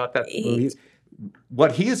talked about that.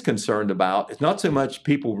 What he is concerned about is not so much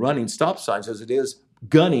people running stop signs as it is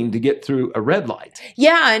gunning to get through a red light.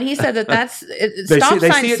 Yeah, and he said that's they stop see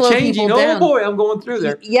signs it slow changing. people down. Oh boy, I'm going through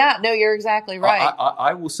there. Yeah, no, you're exactly right.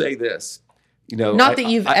 I will say this. Not that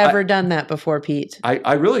you've ever done that before, Pete.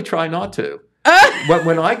 I really try not to.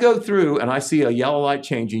 When I go through and I see a yellow light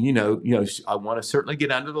changing, I want to certainly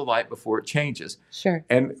get under the light before it changes. Sure.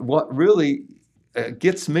 And what really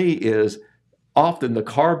gets me is often the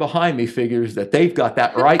car behind me figures that they've got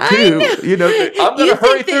that right too. I'm going to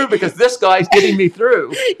hurry through because this guy's getting me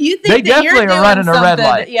through. You think they that definitely are running a red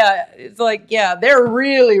light. Yeah, it's like, they're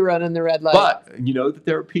really running the red light. But that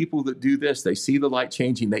there are people that do this. They see the light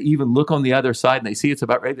changing. They even look on the other side and they see it's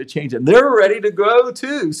about ready to change, and they're ready to go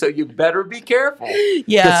too. So you better be careful.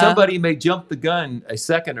 Yeah, because somebody may jump the gun a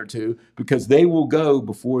second or two because they will go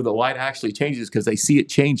before the light actually changes because they see it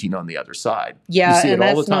changing on the other side. Yeah, you see and it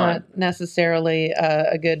all that's the time. not necessarily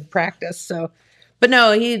a good practice. So, but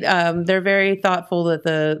no, they're very thoughtful that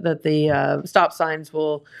the stop signs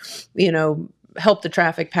will, help the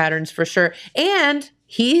traffic patterns for sure. And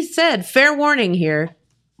he said, fair warning here,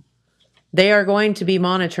 they are going to be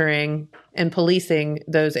monitoring and policing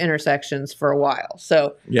those intersections for a while.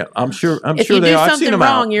 So yeah, I'm sure they are. If you do something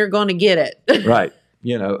wrong, out. you're going to get it. Right.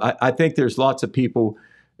 I think there's lots of people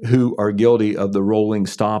who are guilty of the rolling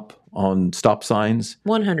stop on stop signs.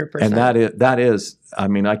 100%. And that is, I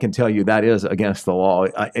mean, I can tell you that is against the law.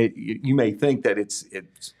 You may think that it's.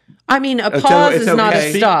 I mean, a pause is not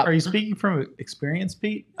a stop. Are you speaking from experience,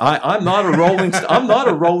 Pete? I'm not a rolling. I'm not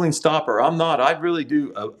a rolling stopper. I'm not. I really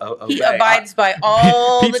do. He abides by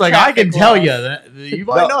all. Pete's the like, I can laws. tell you that you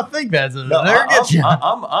might not think that's.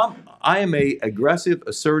 I am a aggressive,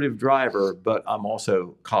 assertive driver, but I'm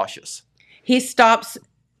also cautious. He stops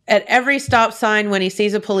at every stop sign when he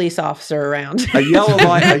sees a police officer around. A yellow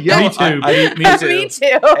light. A yellow, Me too. me too. Me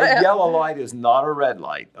too. A yellow light is not a red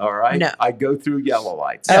light. All right. No. I go through yellow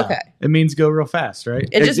lights. Okay. It means go real fast, right?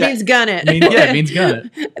 It just means gun it. It means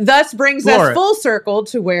gun it. Thus brings Floor us it. full circle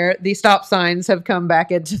to where the stop signs have come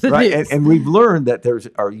back into the Right, news. and we've learned that there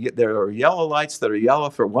are yellow lights that are yellow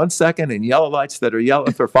for 1 second and yellow lights that are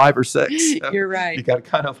yellow for 5 or 6. So You're right. you got to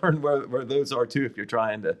kind of learn where those are too if you're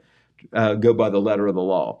trying to go by the letter of the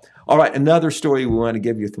law. All right, another story we want to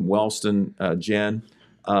give you from Wellston, Jen.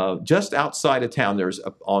 Just outside of town, there's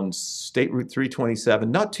on State Route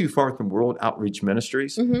 327, not too far from World Outreach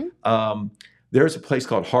Ministries. There's a place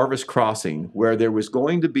called Harvest Crossing where there was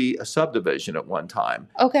going to be a subdivision at one time.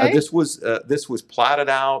 Okay. This was platted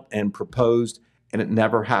out and proposed, and it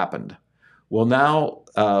never happened. Well, now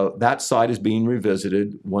that site is being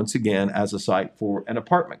revisited once again as a site for an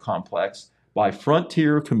apartment complex by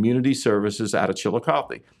Frontier Community Services out of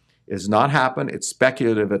Chillicothe. It has not happened. It's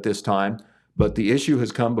speculative at this time, but the issue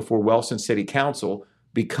has come before Wellston City Council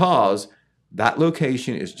because that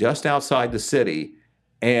location is just outside the city,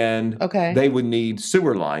 and they would need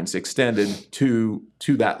sewer lines extended to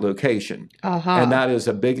that location. And that is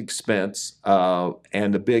a big expense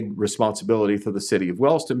and a big responsibility for the city of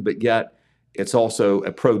Wellston, but yet it's also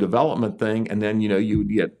a pro-development thing, and then you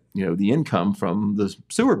would get the income from the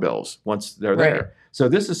sewer bills once they're there. Right. So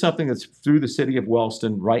this is something that's through the city of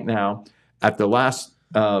Wellston right now. At the last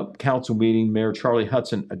council meeting, Mayor Charlie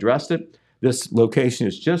Hudson addressed it. This location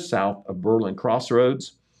is just south of Berlin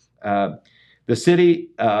Crossroads. The city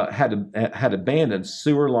had abandoned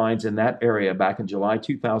sewer lines in that area back in July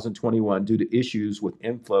 2021 due to issues with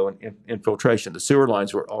inflow and infiltration. The sewer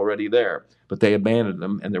lines were already there, but they abandoned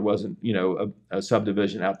them, and there wasn't, a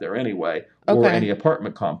subdivision out there anyway, or any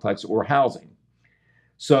apartment complex or housing.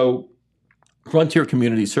 So Frontier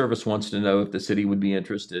Community Service wants to know if the city would be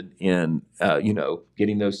interested in,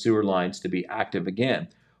 getting those sewer lines to be active again.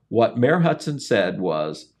 What Mayor Hudson said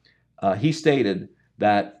was, he stated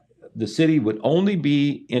that the city would only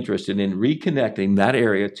be interested in reconnecting that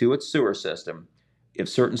area to its sewer system if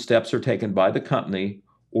certain steps are taken by the company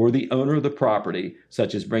or the owner of the property,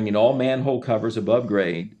 such as bringing all manhole covers above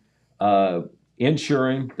grade,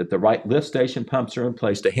 ensuring that the right lift station pumps are in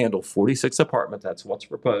place to handle 46 apartments, that's what's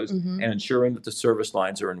proposed, and ensuring that the service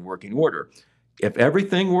lines are in working order. If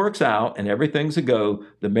everything works out and everything's a go,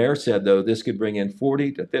 the mayor said, though, this could bring in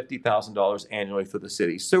 $40,000 to $50,000 annually for the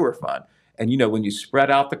city's sewer fund. And, when you spread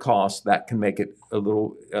out the cost, that can make it a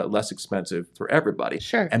little less expensive for everybody.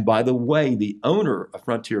 Sure. And by the way, the owner of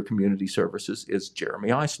Frontier Community Services is Jeremy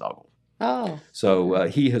Eisnagel. Oh. So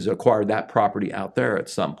he has acquired that property out there at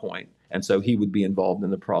some point. And so he would be involved in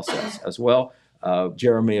the process as well.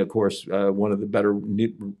 Jeremy, of course, one of the better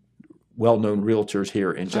well-known realtors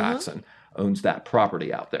here in Jackson, owns that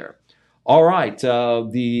property out there. All right.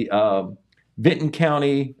 The Vinton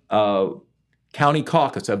County County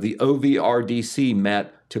Caucus of the OVRDC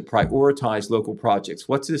met to prioritize local projects.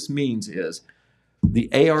 What this means is the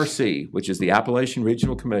ARC, which is the Appalachian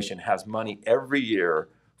Regional Commission, has money every year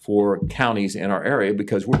for counties in our area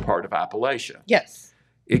because we're part of Appalachia. Yes.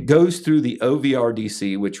 It goes through the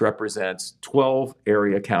OVRDC, which represents 12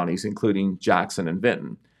 area counties, including Jackson and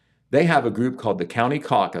Vinton. They have a group called the County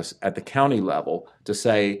Caucus at the county level to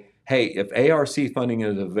say, hey, if ARC funding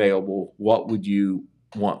is available, what would you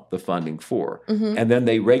want the funding for? And then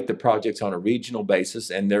they rate the projects on a regional basis,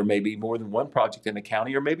 and there may be more than one project in a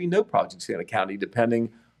county or maybe no projects in a county,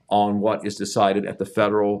 depending on what is decided at the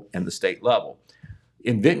federal and the state level.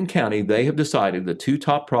 In Vinton County, they have decided the two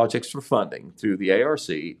top projects for funding through the ARC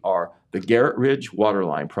are the Garrett Ridge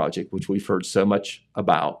Waterline Project, which we've heard so much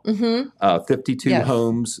about, 52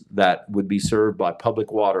 homes that would be served by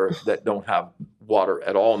public water that don't have water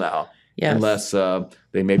at all now, unless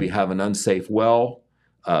they maybe have an unsafe well,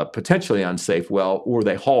 potentially unsafe well, or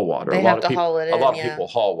they haul water. They have to haul it in. A lot of people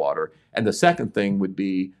haul water. And the second thing would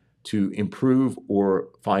be to improve or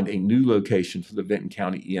find a new location for the Vinton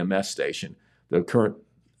County EMS station. The current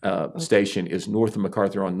station is north of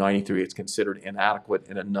MacArthur on 93. It's considered inadequate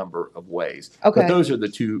in a number of ways. But those are the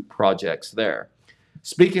two projects there.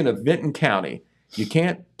 Speaking of Vinton County, you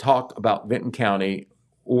can't talk about Vinton County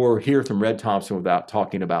or hear from Red Thompson without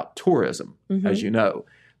talking about tourism, as you know.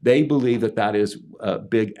 They believe that that is a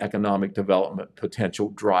big economic development potential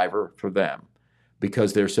driver for them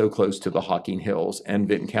because they're so close to the Hocking Hills. And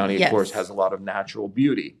Vinton County, of course, has a lot of natural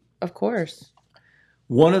beauty. Of course.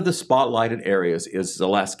 One of the spotlighted areas is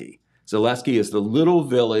Zaleski. Zaleski is the little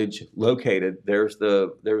village located. There's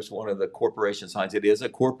one of the corporation signs. It is a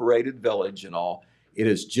corporated village and all. It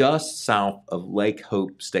is just south of Lake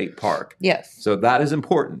Hope State Park. Yes. So that is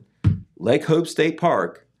important. Lake Hope State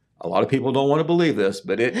Park A lot of people don't want to believe this,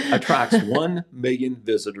 but it attracts 1 million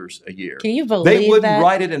visitors a year. Can you believe They wouldn't that?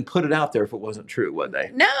 write it and put it out there if it wasn't true, would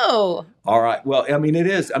they? No. All right. Well, I mean, it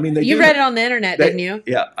is. I mean, You read it on the internet, didn't you?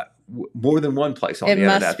 Yeah. More than one place on It the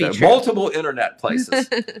must internet. be There are true. multiple internet places.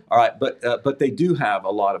 All right, but they do have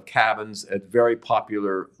a lot of cabins, a very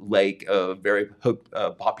popular lake, a very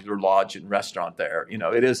popular lodge and restaurant there. You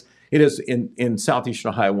know, it is in southeastern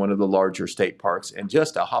Ohio one of the larger state parks, and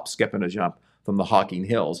just a hop, skip, and a jump from the Hocking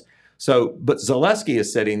Hills. So, but Zaleski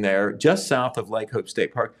is sitting there just south of Lake Hope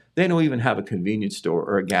State Park. They don't even have a convenience store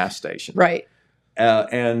or a gas station. Right.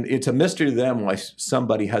 And it's a mystery to them why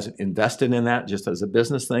somebody hasn't invested in that just as a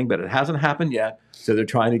business thing, but it hasn't happened yet. So they're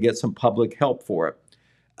trying to get some public help for it.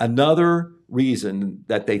 Another reason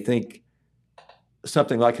that they think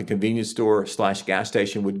something like a convenience store / gas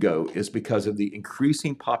station would go is because of the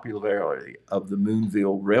increasing popularity of the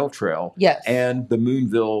Moonville Rail Trail Yes. and the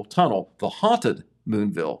Moonville Tunnel, the haunted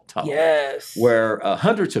Moonville Tunnel, Yes. where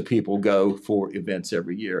hundreds of people go for events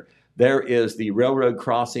every year. There is the railroad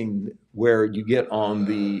crossing where you get on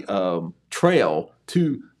the trail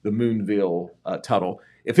to the Moonville Tunnel.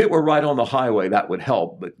 If it were right on the highway, that would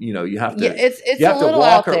help. But you know, you have to. Yeah, it's you have a to little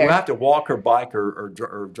walk out or there. we have to walk or bike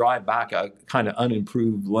or drive back a kind of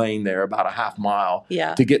unimproved lane there, about a half mile,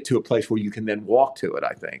 Yeah. to get to a place where you can then walk to it.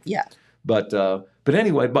 I think. Yeah. But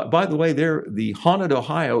anyway, by the way, the Haunted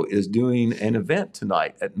Ohio is doing an event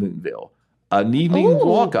tonight at Moonville, an evening Ooh.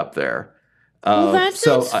 walk up there. Well, that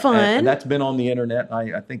sounds fun. And that's been on the internet.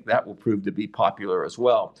 I think that will prove to be popular as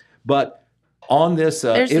well. But on this,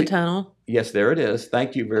 There's the tunnel. yes, there it is.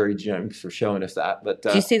 Thank you very James for showing us that. But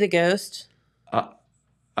Do you see the ghost?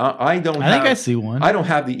 I don't. I think I see one. I don't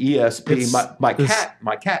have the ESP. It's-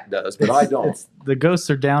 My cat does, but I don't. The ghosts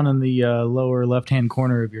are down in the lower left-hand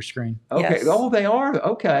corner of your screen. Okay. Yes. Oh, they are.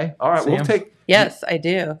 Okay. All right. See We'll 'em? take. Yes, I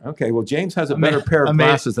do. Okay. Well, James has a I made- better pair I of made-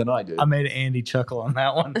 glasses than I do. I made Andy chuckle on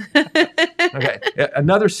that one. Okay,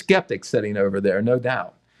 another skeptic sitting over there, no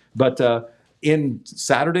doubt. But in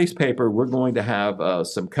Saturday's paper, we're going to have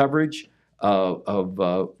some coverage of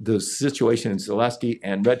the situation in Zaleski,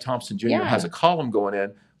 and Red Thompson Jr. Yeah. has a column going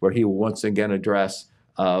in where he will once again address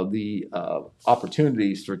the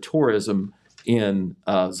opportunities for tourism in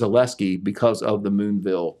Zaleski because of the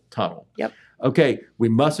Moonville Tunnel. Yep. Okay, we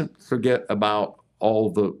mustn't forget about all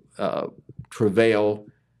the travail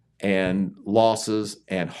and losses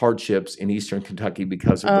and hardships in eastern Kentucky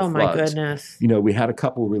because of Oh the my floods. goodness. You know, we had a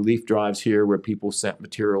couple relief drives here where people sent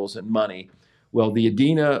materials and money. Well, the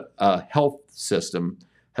Adena health system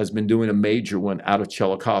has been doing a major one out of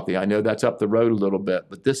Chillicothe. I know that's up the road a little bit,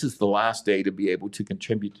 but this is the last day to be able to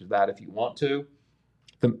contribute to that if you want to.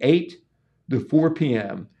 From 8 to 4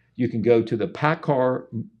 p.m., you can go to the PACCAR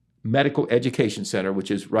Medical Education Center,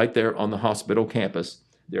 which is right there on the hospital campus.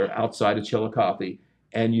 They're outside of Chillicothe,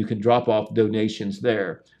 and you can drop off donations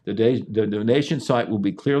there. The donation site will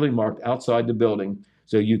be clearly marked outside the building,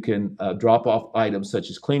 so you can drop off items such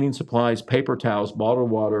as cleaning supplies, paper towels,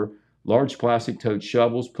 bottled water, large plastic totes,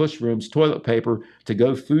 shovels, push brooms, toilet paper,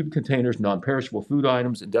 to-go food containers, non-perishable food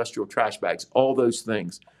items, industrial trash bags. All those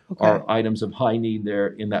things are items of high need there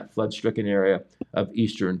in that flood-stricken area of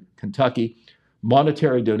eastern Kentucky.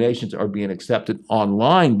 Monetary donations are being accepted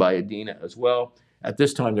online by Adena as well. At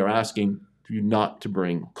this time, they're asking you not to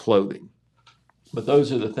bring clothing. But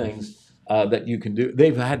those are the things that you can do.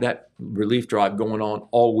 They've had that relief drive going on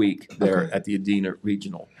all week there at the Adena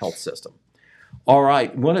Regional Health System. All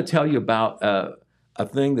right, I want to tell you about a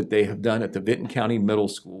thing that they have done at the Vinton County Middle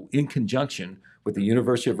School in conjunction with the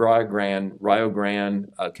University of Rio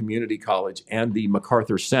Grande Community College, and the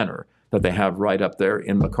MacArthur Center that they have right up there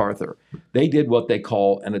in MacArthur. They did what they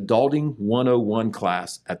call an Adulting 101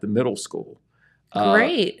 class at the middle school.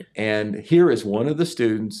 Great. And here is one of the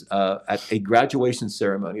students at a graduation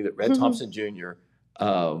ceremony that Red Thompson Jr.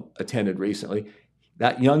 Attended recently.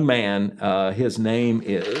 That young man, his name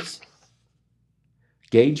is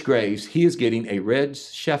Gage Graves. He is getting a red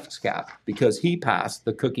chef's cap because he passed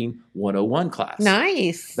the Cooking 101 class.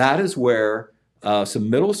 Nice. That is where some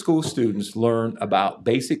middle school students learn about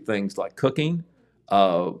basic things like cooking,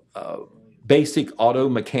 basic auto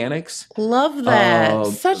mechanics, Love that.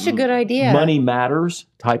 Such a good idea. money matters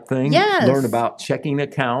type thing. Yes. Learn about checking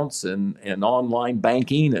accounts and online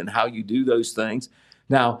banking and how you do those things.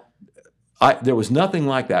 Now, there was nothing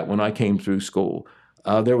like that when I came through school.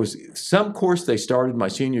 There was some course they started my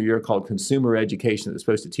senior year called Consumer Education that's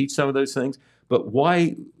supposed to teach some of those things. But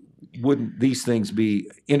why wouldn't these things be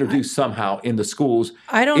introduced somehow in the schools?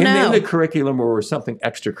 I don't know. In the curriculum or something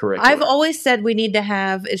extracurricular? I've always said we need to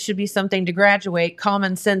have, it should be something to graduate,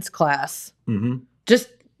 common sense class. Mm-hmm. Just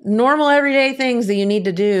normal everyday things that you need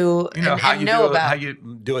to do You know and, how and you know do about. how you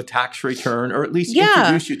do a tax return, or at least Yeah.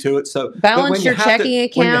 introduce you to it. So but Balance when you your have to- checking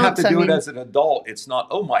When you have to accounts, do I it mean- as an adult, it's not.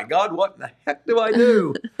 Oh my God, what the heck do I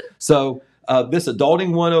do? So this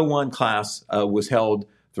Adulting 101 class was held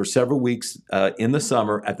for several weeks in the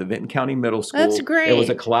summer at the Vinton County Middle School. That's great. It was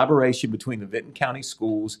a collaboration between the Vinton County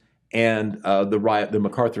schools and the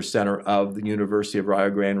MacArthur Center of the University of Rio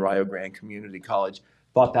Grande Community College.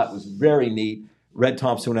 Thought that was very neat. Red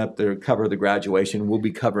Thompson went up there to cover the graduation. We'll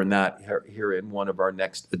be covering that here in one of our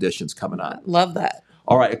next editions coming up. Love that.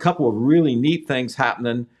 All right, a couple of really neat things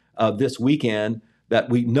happening this weekend that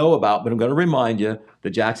we know about, but I'm going to remind you, the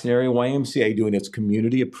Jackson Area YMCA doing its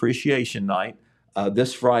Community Appreciation Night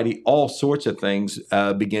this Friday. All sorts of things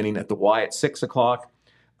beginning at the Y at 6 o'clock.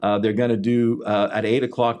 They're going to do at 8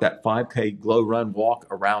 o'clock that 5K glow run walk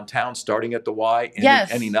around town, starting at the Y and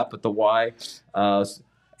Yes. ending up at the Y.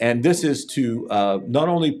 And this is to not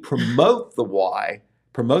only promote the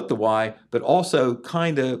Y, but also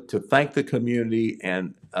kind of to thank the community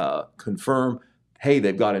and confirm, hey,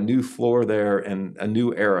 they've got a new floor there and a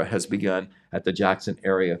new era has begun at the Jackson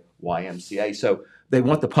Area YMCA. So they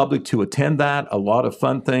want the public to attend that. A lot of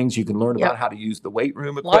fun things. You can learn Yep. about how to use the weight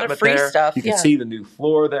room lot of equipment free there. stuff, You can yeah. see the new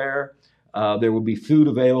floor there. There will be food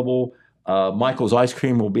available. Michael's Ice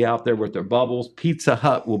Cream will be out there with their bubbles. Pizza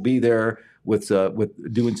Hut will be there with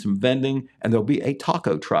doing some vending, and there'll be a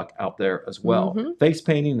taco truck out there as well. Mhm. Face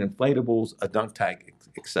painting, inflatables, a dunk tank,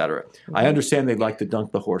 etc. I understand they'd like to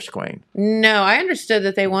dunk the horse queen. No, I understood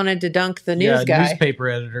that they wanted to dunk the news guy. Newspaper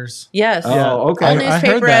editors. Yes. Oh, okay. All I heard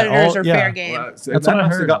newspaper that. editors All- are yeah. fair game. Well, so That's that what I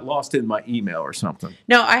must have heard. got lost in my email or something.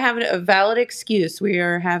 No, I have a valid excuse. We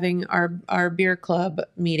are having our beer club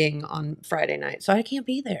meeting on Friday night, so I can't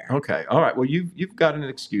be there. Okay, all right. Well, you've got an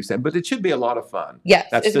excuse then, but it should be a lot of fun. Yes,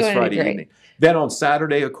 That's it's this going to be Friday great. evening. Then on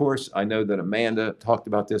Saturday, of course, I know that Amanda talked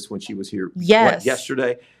about this when she was here Yes.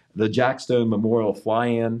 yesterday. The Jack Stone Memorial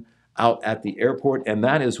Fly-In out at the airport, and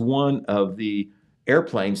that is one of the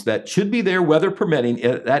airplanes that should be there, weather permitting.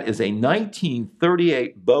 That is a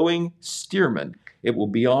 1938 Boeing Stearman. It will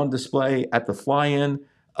be on display at the Fly-In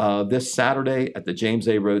this Saturday at the James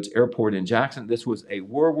A. Rhodes Airport in Jackson. This was a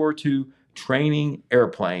World War II training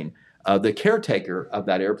airplane. The caretaker of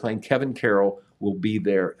that airplane, Kevin Carroll, will be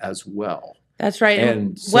there as well. That's right.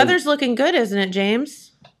 And so- Weather's looking good, isn't it, James?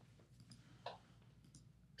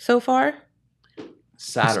 So far,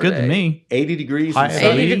 Saturday. It's good to me. 80 degrees High and at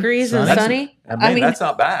sunny. 80 degrees and sunny. sunny. I mean, that's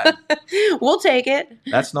not bad. We'll take it.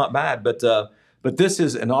 That's not bad. But this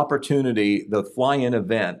is an opportunity. The fly-in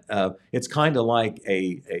event. It's kind of like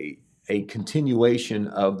a continuation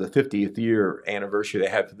of the 50th year anniversary they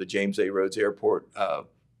had for the James A. Rhodes Airport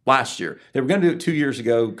last year. They were going to do it 2 years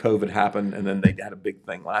ago. COVID happened, and then they had a big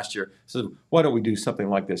thing last year. So why don't we do something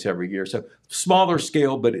like this every year? So smaller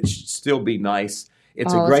scale, but it should still be nice.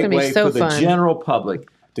 It's Oh, a it's great gonna be way so for the fun. general public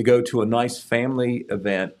to go to a nice family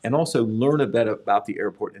event and also learn a bit about the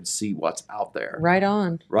airport and see what's out there. Right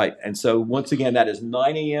on. Right. And so once again, that is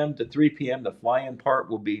 9 a.m. to 3 p.m. The fly-in part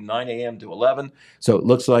will be 9 a.m. to 11. So it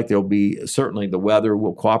looks like there'll be certainly the weather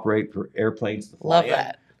will cooperate for airplanes to fly Love in.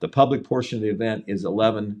 that. The public portion of the event is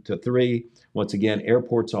 11 to 3. Once again,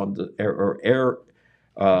 airports on the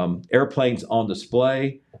airplanes on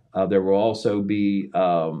display. There will also be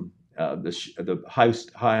the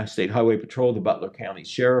High State Highway Patrol, the Butler County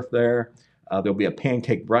Sheriff there. There'll be a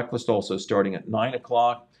pancake breakfast also starting at 9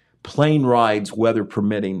 o'clock. Plane rides, weather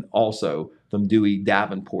permitting, also from Dewey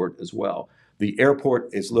Davenport as well. The airport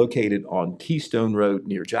is located on Keystone Road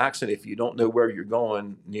near Jackson. If you don't know where you're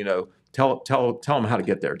going, tell them how to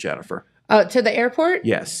get there, Jennifer. To the airport?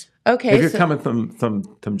 Yes. Okay. If you're coming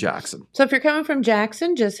from Jackson. So if you're coming from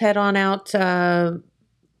Jackson, just head on out. I'm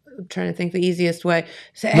trying to think the easiest way.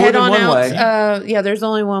 So More head than on one out. way. Yeah, there's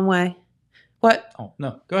only one way. What? Oh,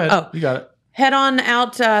 no. Go ahead. Oh. You got it. Head on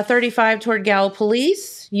out 35 toward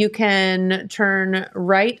Gallipolis. You can turn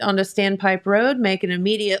right onto Standpipe Road, make an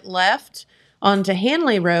immediate left onto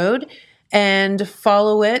Hanley Road, and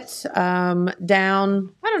follow it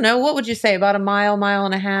down. I don't know. What would you say? About a mile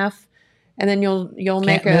and a half, and then you'll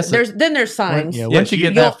make Can't miss it. there's signs. Yeah, Yes, once you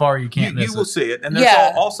get you'll- that far, you can't You miss will it. see it. And there's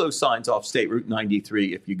Yeah. also signs off State Route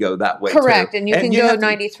 93 if you go that way. Correct, too. and you can go have to-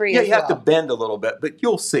 93 Yeah, as you have to well. bend a little bit, but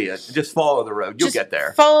you'll see it. Just follow the road. You'll Just get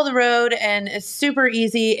there. Follow the road, and it's super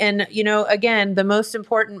easy. And again, the most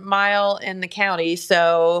important mile in the county.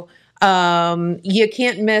 So you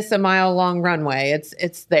can't miss a mile-long runway.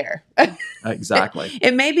 It's there. Exactly.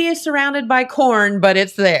 It may be surrounded by corn, but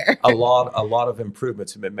it's there. a lot of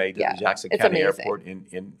improvements have been made to Yeah, the Jackson it's County amazing. Airport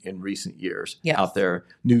in recent years. Yes. Out there,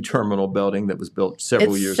 new terminal building that was built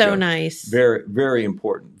several It's years so ago. nice. Very, very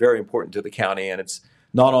important to the county, and it's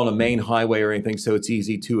not on a main highway or anything, so it's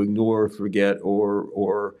easy to ignore, forget,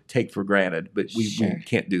 or take for granted. But we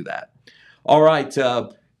can't do that. All right.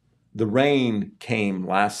 The rain came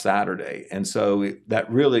last Saturday, and so that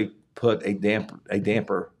really put a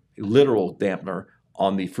literal dampener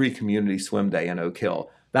on the free community swim day in Oak Hill.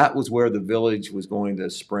 That was where the village was going to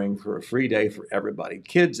spring for a free day for everybody,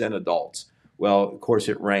 kids and adults. Well, of course,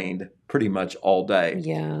 it rained pretty much all day.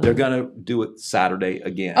 Yeah. They're going to do it Saturday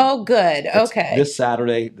again. Oh, good. Okay. This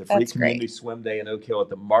Saturday, the free That's community great. swim day in Oak Hill at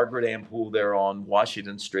the Margaret Ann Pool there on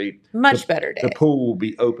Washington Street. Much better day. The pool will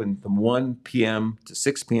be open from 1 p.m. to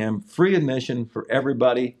 6 p.m. Free admission for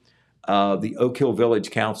everybody. The Oak Hill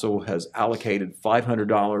Village Council has allocated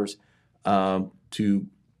 $500 to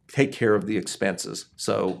take care of the expenses.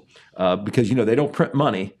 So, because they don't print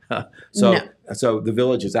money, so the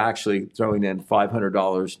village is actually throwing in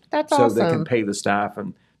 $500 That's so awesome. they can pay the staff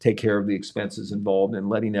and take care of the expenses involved in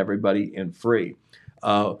letting everybody in free.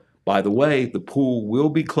 By the way, the pool will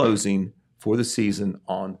be closing for the season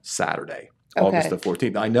on Saturday, August the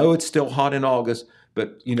 14th. I know it's still hot in August,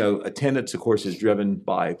 but attendance, of course, is driven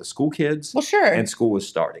by the school kids. Well, sure. And school is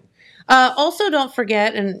starting. Also, don't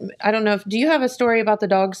forget, and I don't know do you have a story about the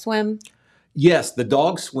dog swim? Yes, the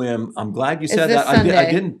dog swim. I'm glad you said this that. Sunday?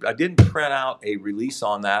 I didn't print out a release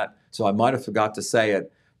on that, so I might have forgot to say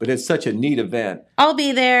it. But it's such a neat event. I'll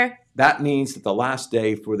be there. That means that the last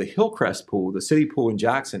day for the Hillcrest Pool, the city pool in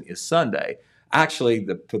Jackson, is Sunday. Actually,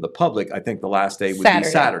 for the public, I think the last day would be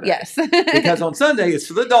Saturday. Yes. Because on Sunday, it's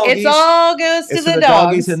for the doggies. It all goes to It's the for the dogs.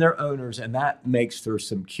 doggies and their owners, and that makes for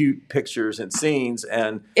some cute pictures and scenes.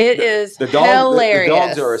 And It is the hilarious. The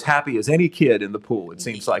dogs are as happy as any kid in the pool, it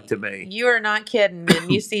seems like to me. You are not kidding. And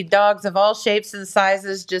you see dogs of all shapes and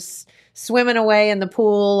sizes just swimming away in the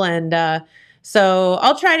pool. And so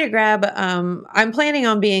I'll try to grab, I'm planning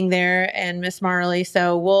on being there and Miss Marley.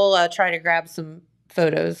 So we'll try to grab some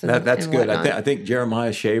photos. That's and good. whatnot. I think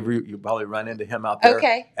Jeremiah Shaver, you'll probably run into him out there.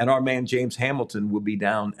 Okay. And our man James Hamilton will be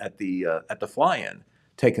down at the fly-in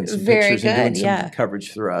taking some Very pictures and doing good, some yeah.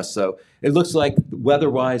 coverage for us. So it looks like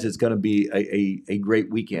weather-wise, it's going to be a great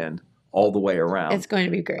weekend all the way around. It's going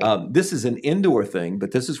to be great. This is an indoor thing,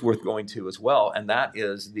 but this is worth going to as well, and that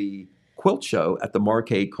is the quilt show at the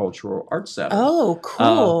Marquet Cultural Arts Center. Oh,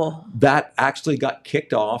 cool. That actually got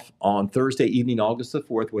kicked off on Thursday evening, August the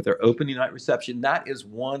 4th, with their opening night reception. That is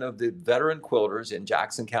one of the veteran quilters in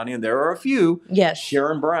Jackson County, and there are a few. Yes.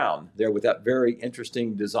 Sharon Brown, there with that very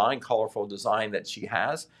interesting design, colorful design that she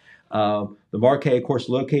has. The Marquet, of course,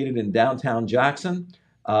 located in downtown Jackson.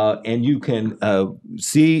 And you can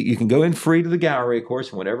you can go in free to the gallery, of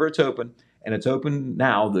course, whenever it's open. And it's open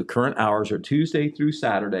now. The current hours are Tuesday through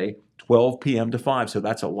Saturday, 12 p.m. to 5. So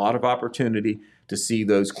that's a lot of opportunity to see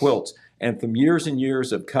those quilts. And from years and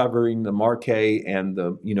years of covering the Marquet and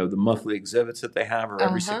the monthly exhibits that they have, or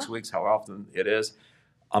every 6 weeks, how often it is,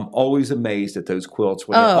 I'm always amazed at those quilts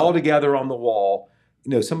when they're all together on the wall.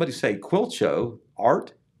 Somebody say quilt show,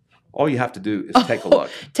 art. All you have to do is take a look.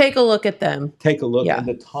 Take a look at them. Take a look Yeah. at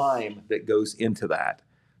the time that goes into that.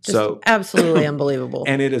 Just absolutely unbelievable.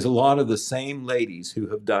 And it is a lot of the same ladies who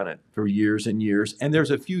have done it for years and years. And there's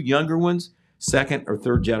a few younger ones, second or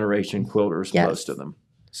third generation quilters, Yes. most of them.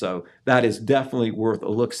 So that is definitely worth a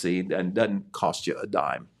look-see and doesn't cost you a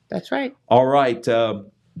dime. That's right. All right.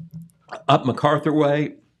 Up MacArthur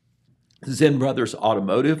Way, Zen Brothers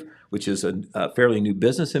Automotive, which is a fairly new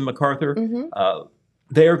business in MacArthur.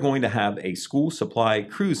 They're going to have a school supply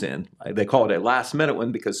cruise-in. They call it a last-minute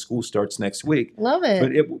one because school starts next week. Love it.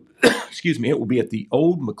 But it will be at the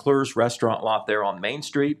old McClure's restaurant lot there on Main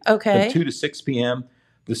Street. Okay. From 2 to 6 p.m.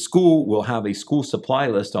 The school will have a school supply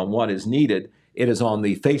list on what is needed. It is on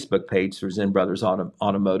the Facebook page for Zen Brothers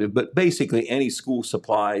Automotive. But basically, any school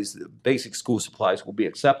supplies, basic school supplies will be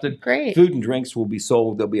accepted. Great. Food and drinks will be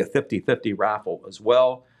sold. There'll be a 50-50 raffle as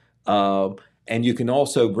well. And you can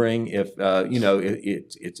also bring, if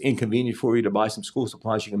it's inconvenient for you to buy some school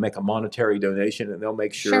supplies, you can make a monetary donation, and they'll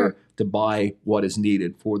make sure to buy what is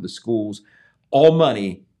needed for the schools. All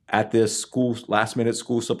money at this last-minute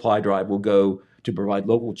school supply drive will go to provide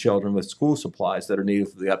local children with school supplies that are needed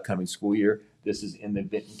for the upcoming school year. This is in the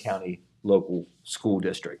Benton County Local School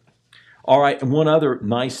District. All right, and one other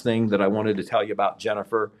nice thing that I wanted to tell you about,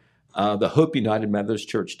 Jennifer. The Hope United Methodist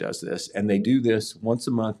Church does this, and they do this once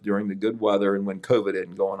a month during the good weather and when COVID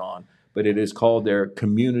isn't going on. But it is called their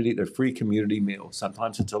free community meal.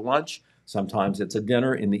 Sometimes it's a lunch, sometimes it's a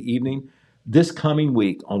dinner in the evening. This coming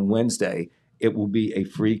week on Wednesday, it will be a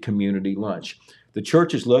free community lunch. The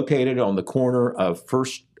church is located on the corner of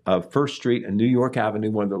First Street and New York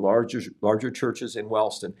Avenue, one of the larger churches in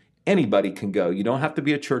Wellston. anybody can go. You don't have to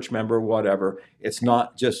be a church member or whatever. It's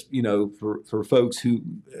not just, for folks who,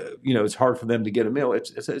 it's hard for them to get a meal.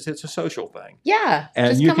 It's a social thing. Yeah. And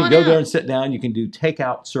just you come can on go out. there and sit down. You can do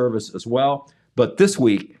takeout service as well. But this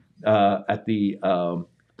week at the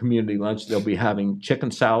community lunch, they'll be having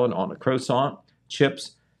chicken salad on a croissant,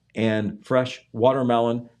 chips, and fresh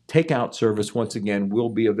watermelon. Takeout service, once again, will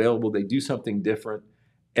be available. They do something different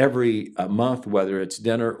every month, whether it's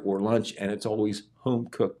dinner or lunch, and it's always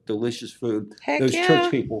home-cooked, delicious food. Heck Those yeah.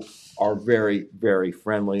 church people are very, very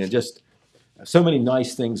friendly, and just so many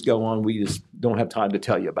nice things go on. We just don't have time to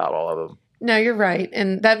tell you about all of them. No, you're right.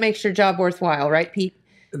 And that makes your job worthwhile, right, Pete?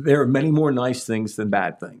 There are many more nice things than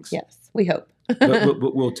bad things. Yes, we hope.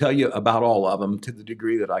 but we'll tell you about all of them to the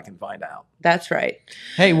degree that I can find out. That's right.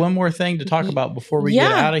 Hey, one more thing to talk about before we get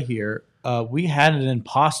Yeah. out of here. We had an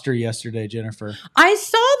imposter yesterday, Jennifer. I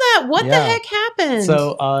saw that. What the Yeah. heck happened?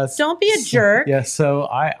 So Don't be a jerk. Yeah, so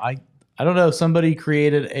I don't know. Somebody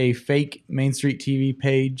created a fake Main Street TV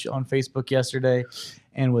page on Facebook yesterday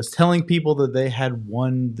and was telling people that they had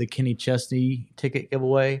won the Kenny Chesney ticket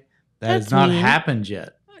giveaway. That That's has not mean. happened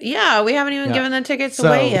yet. Yeah, we haven't even Yeah. given the tickets So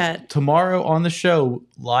away yet. tomorrow on the show,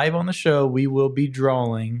 live on the show, we will be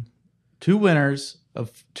drawing 2 winners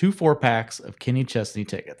of 2 4-packs of Kenny Chesney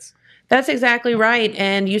tickets. That's exactly right.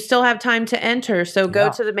 And you still have time to enter. So go Yeah.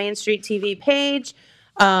 to the Main Street TV page,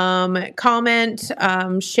 comment,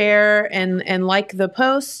 share, and like the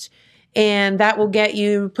post. And that will get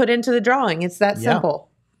you put into the drawing. It's that Yeah. simple.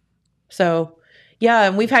 So, yeah,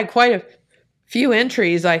 and we've had quite a few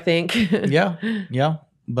entries, I think. Yeah.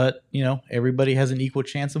 But, everybody has an equal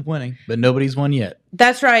chance of winning, but nobody's won yet.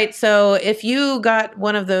 That's right. So if you got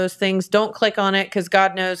one of those things, don't click on it because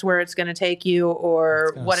God knows where it's going to take you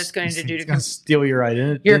or what it's going to do It's to gonna steal your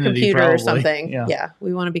identity. your computer or probably. something. Yeah. Yeah,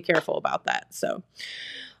 we want to be careful about that. So,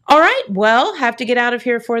 all right. Well, have to get out of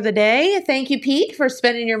here for the day. Thank you, Pete, for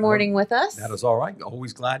spending your morning with us. That is all right.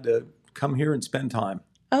 Always glad to come here and spend time.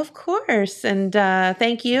 Of course. And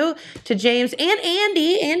thank you to James and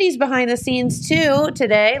Andy. Andy's behind the scenes too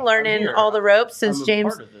today, learning here. all the ropes since I'm a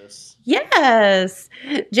James. part of this. Yes.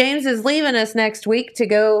 James is leaving us next week to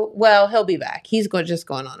go. Well, he'll be back. He's just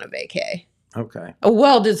going on a vacay. Okay. A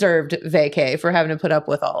well-deserved vacay for having to put up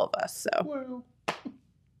with all of us. So. Well,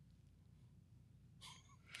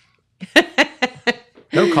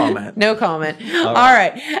 No comment. No comment. All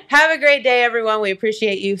right. Have a great day, everyone. We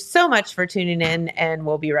appreciate you so much for tuning in, and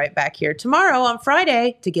we'll be right back here tomorrow on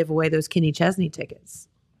Friday to give away those Kenny Chesney tickets.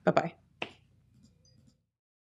 Bye-bye.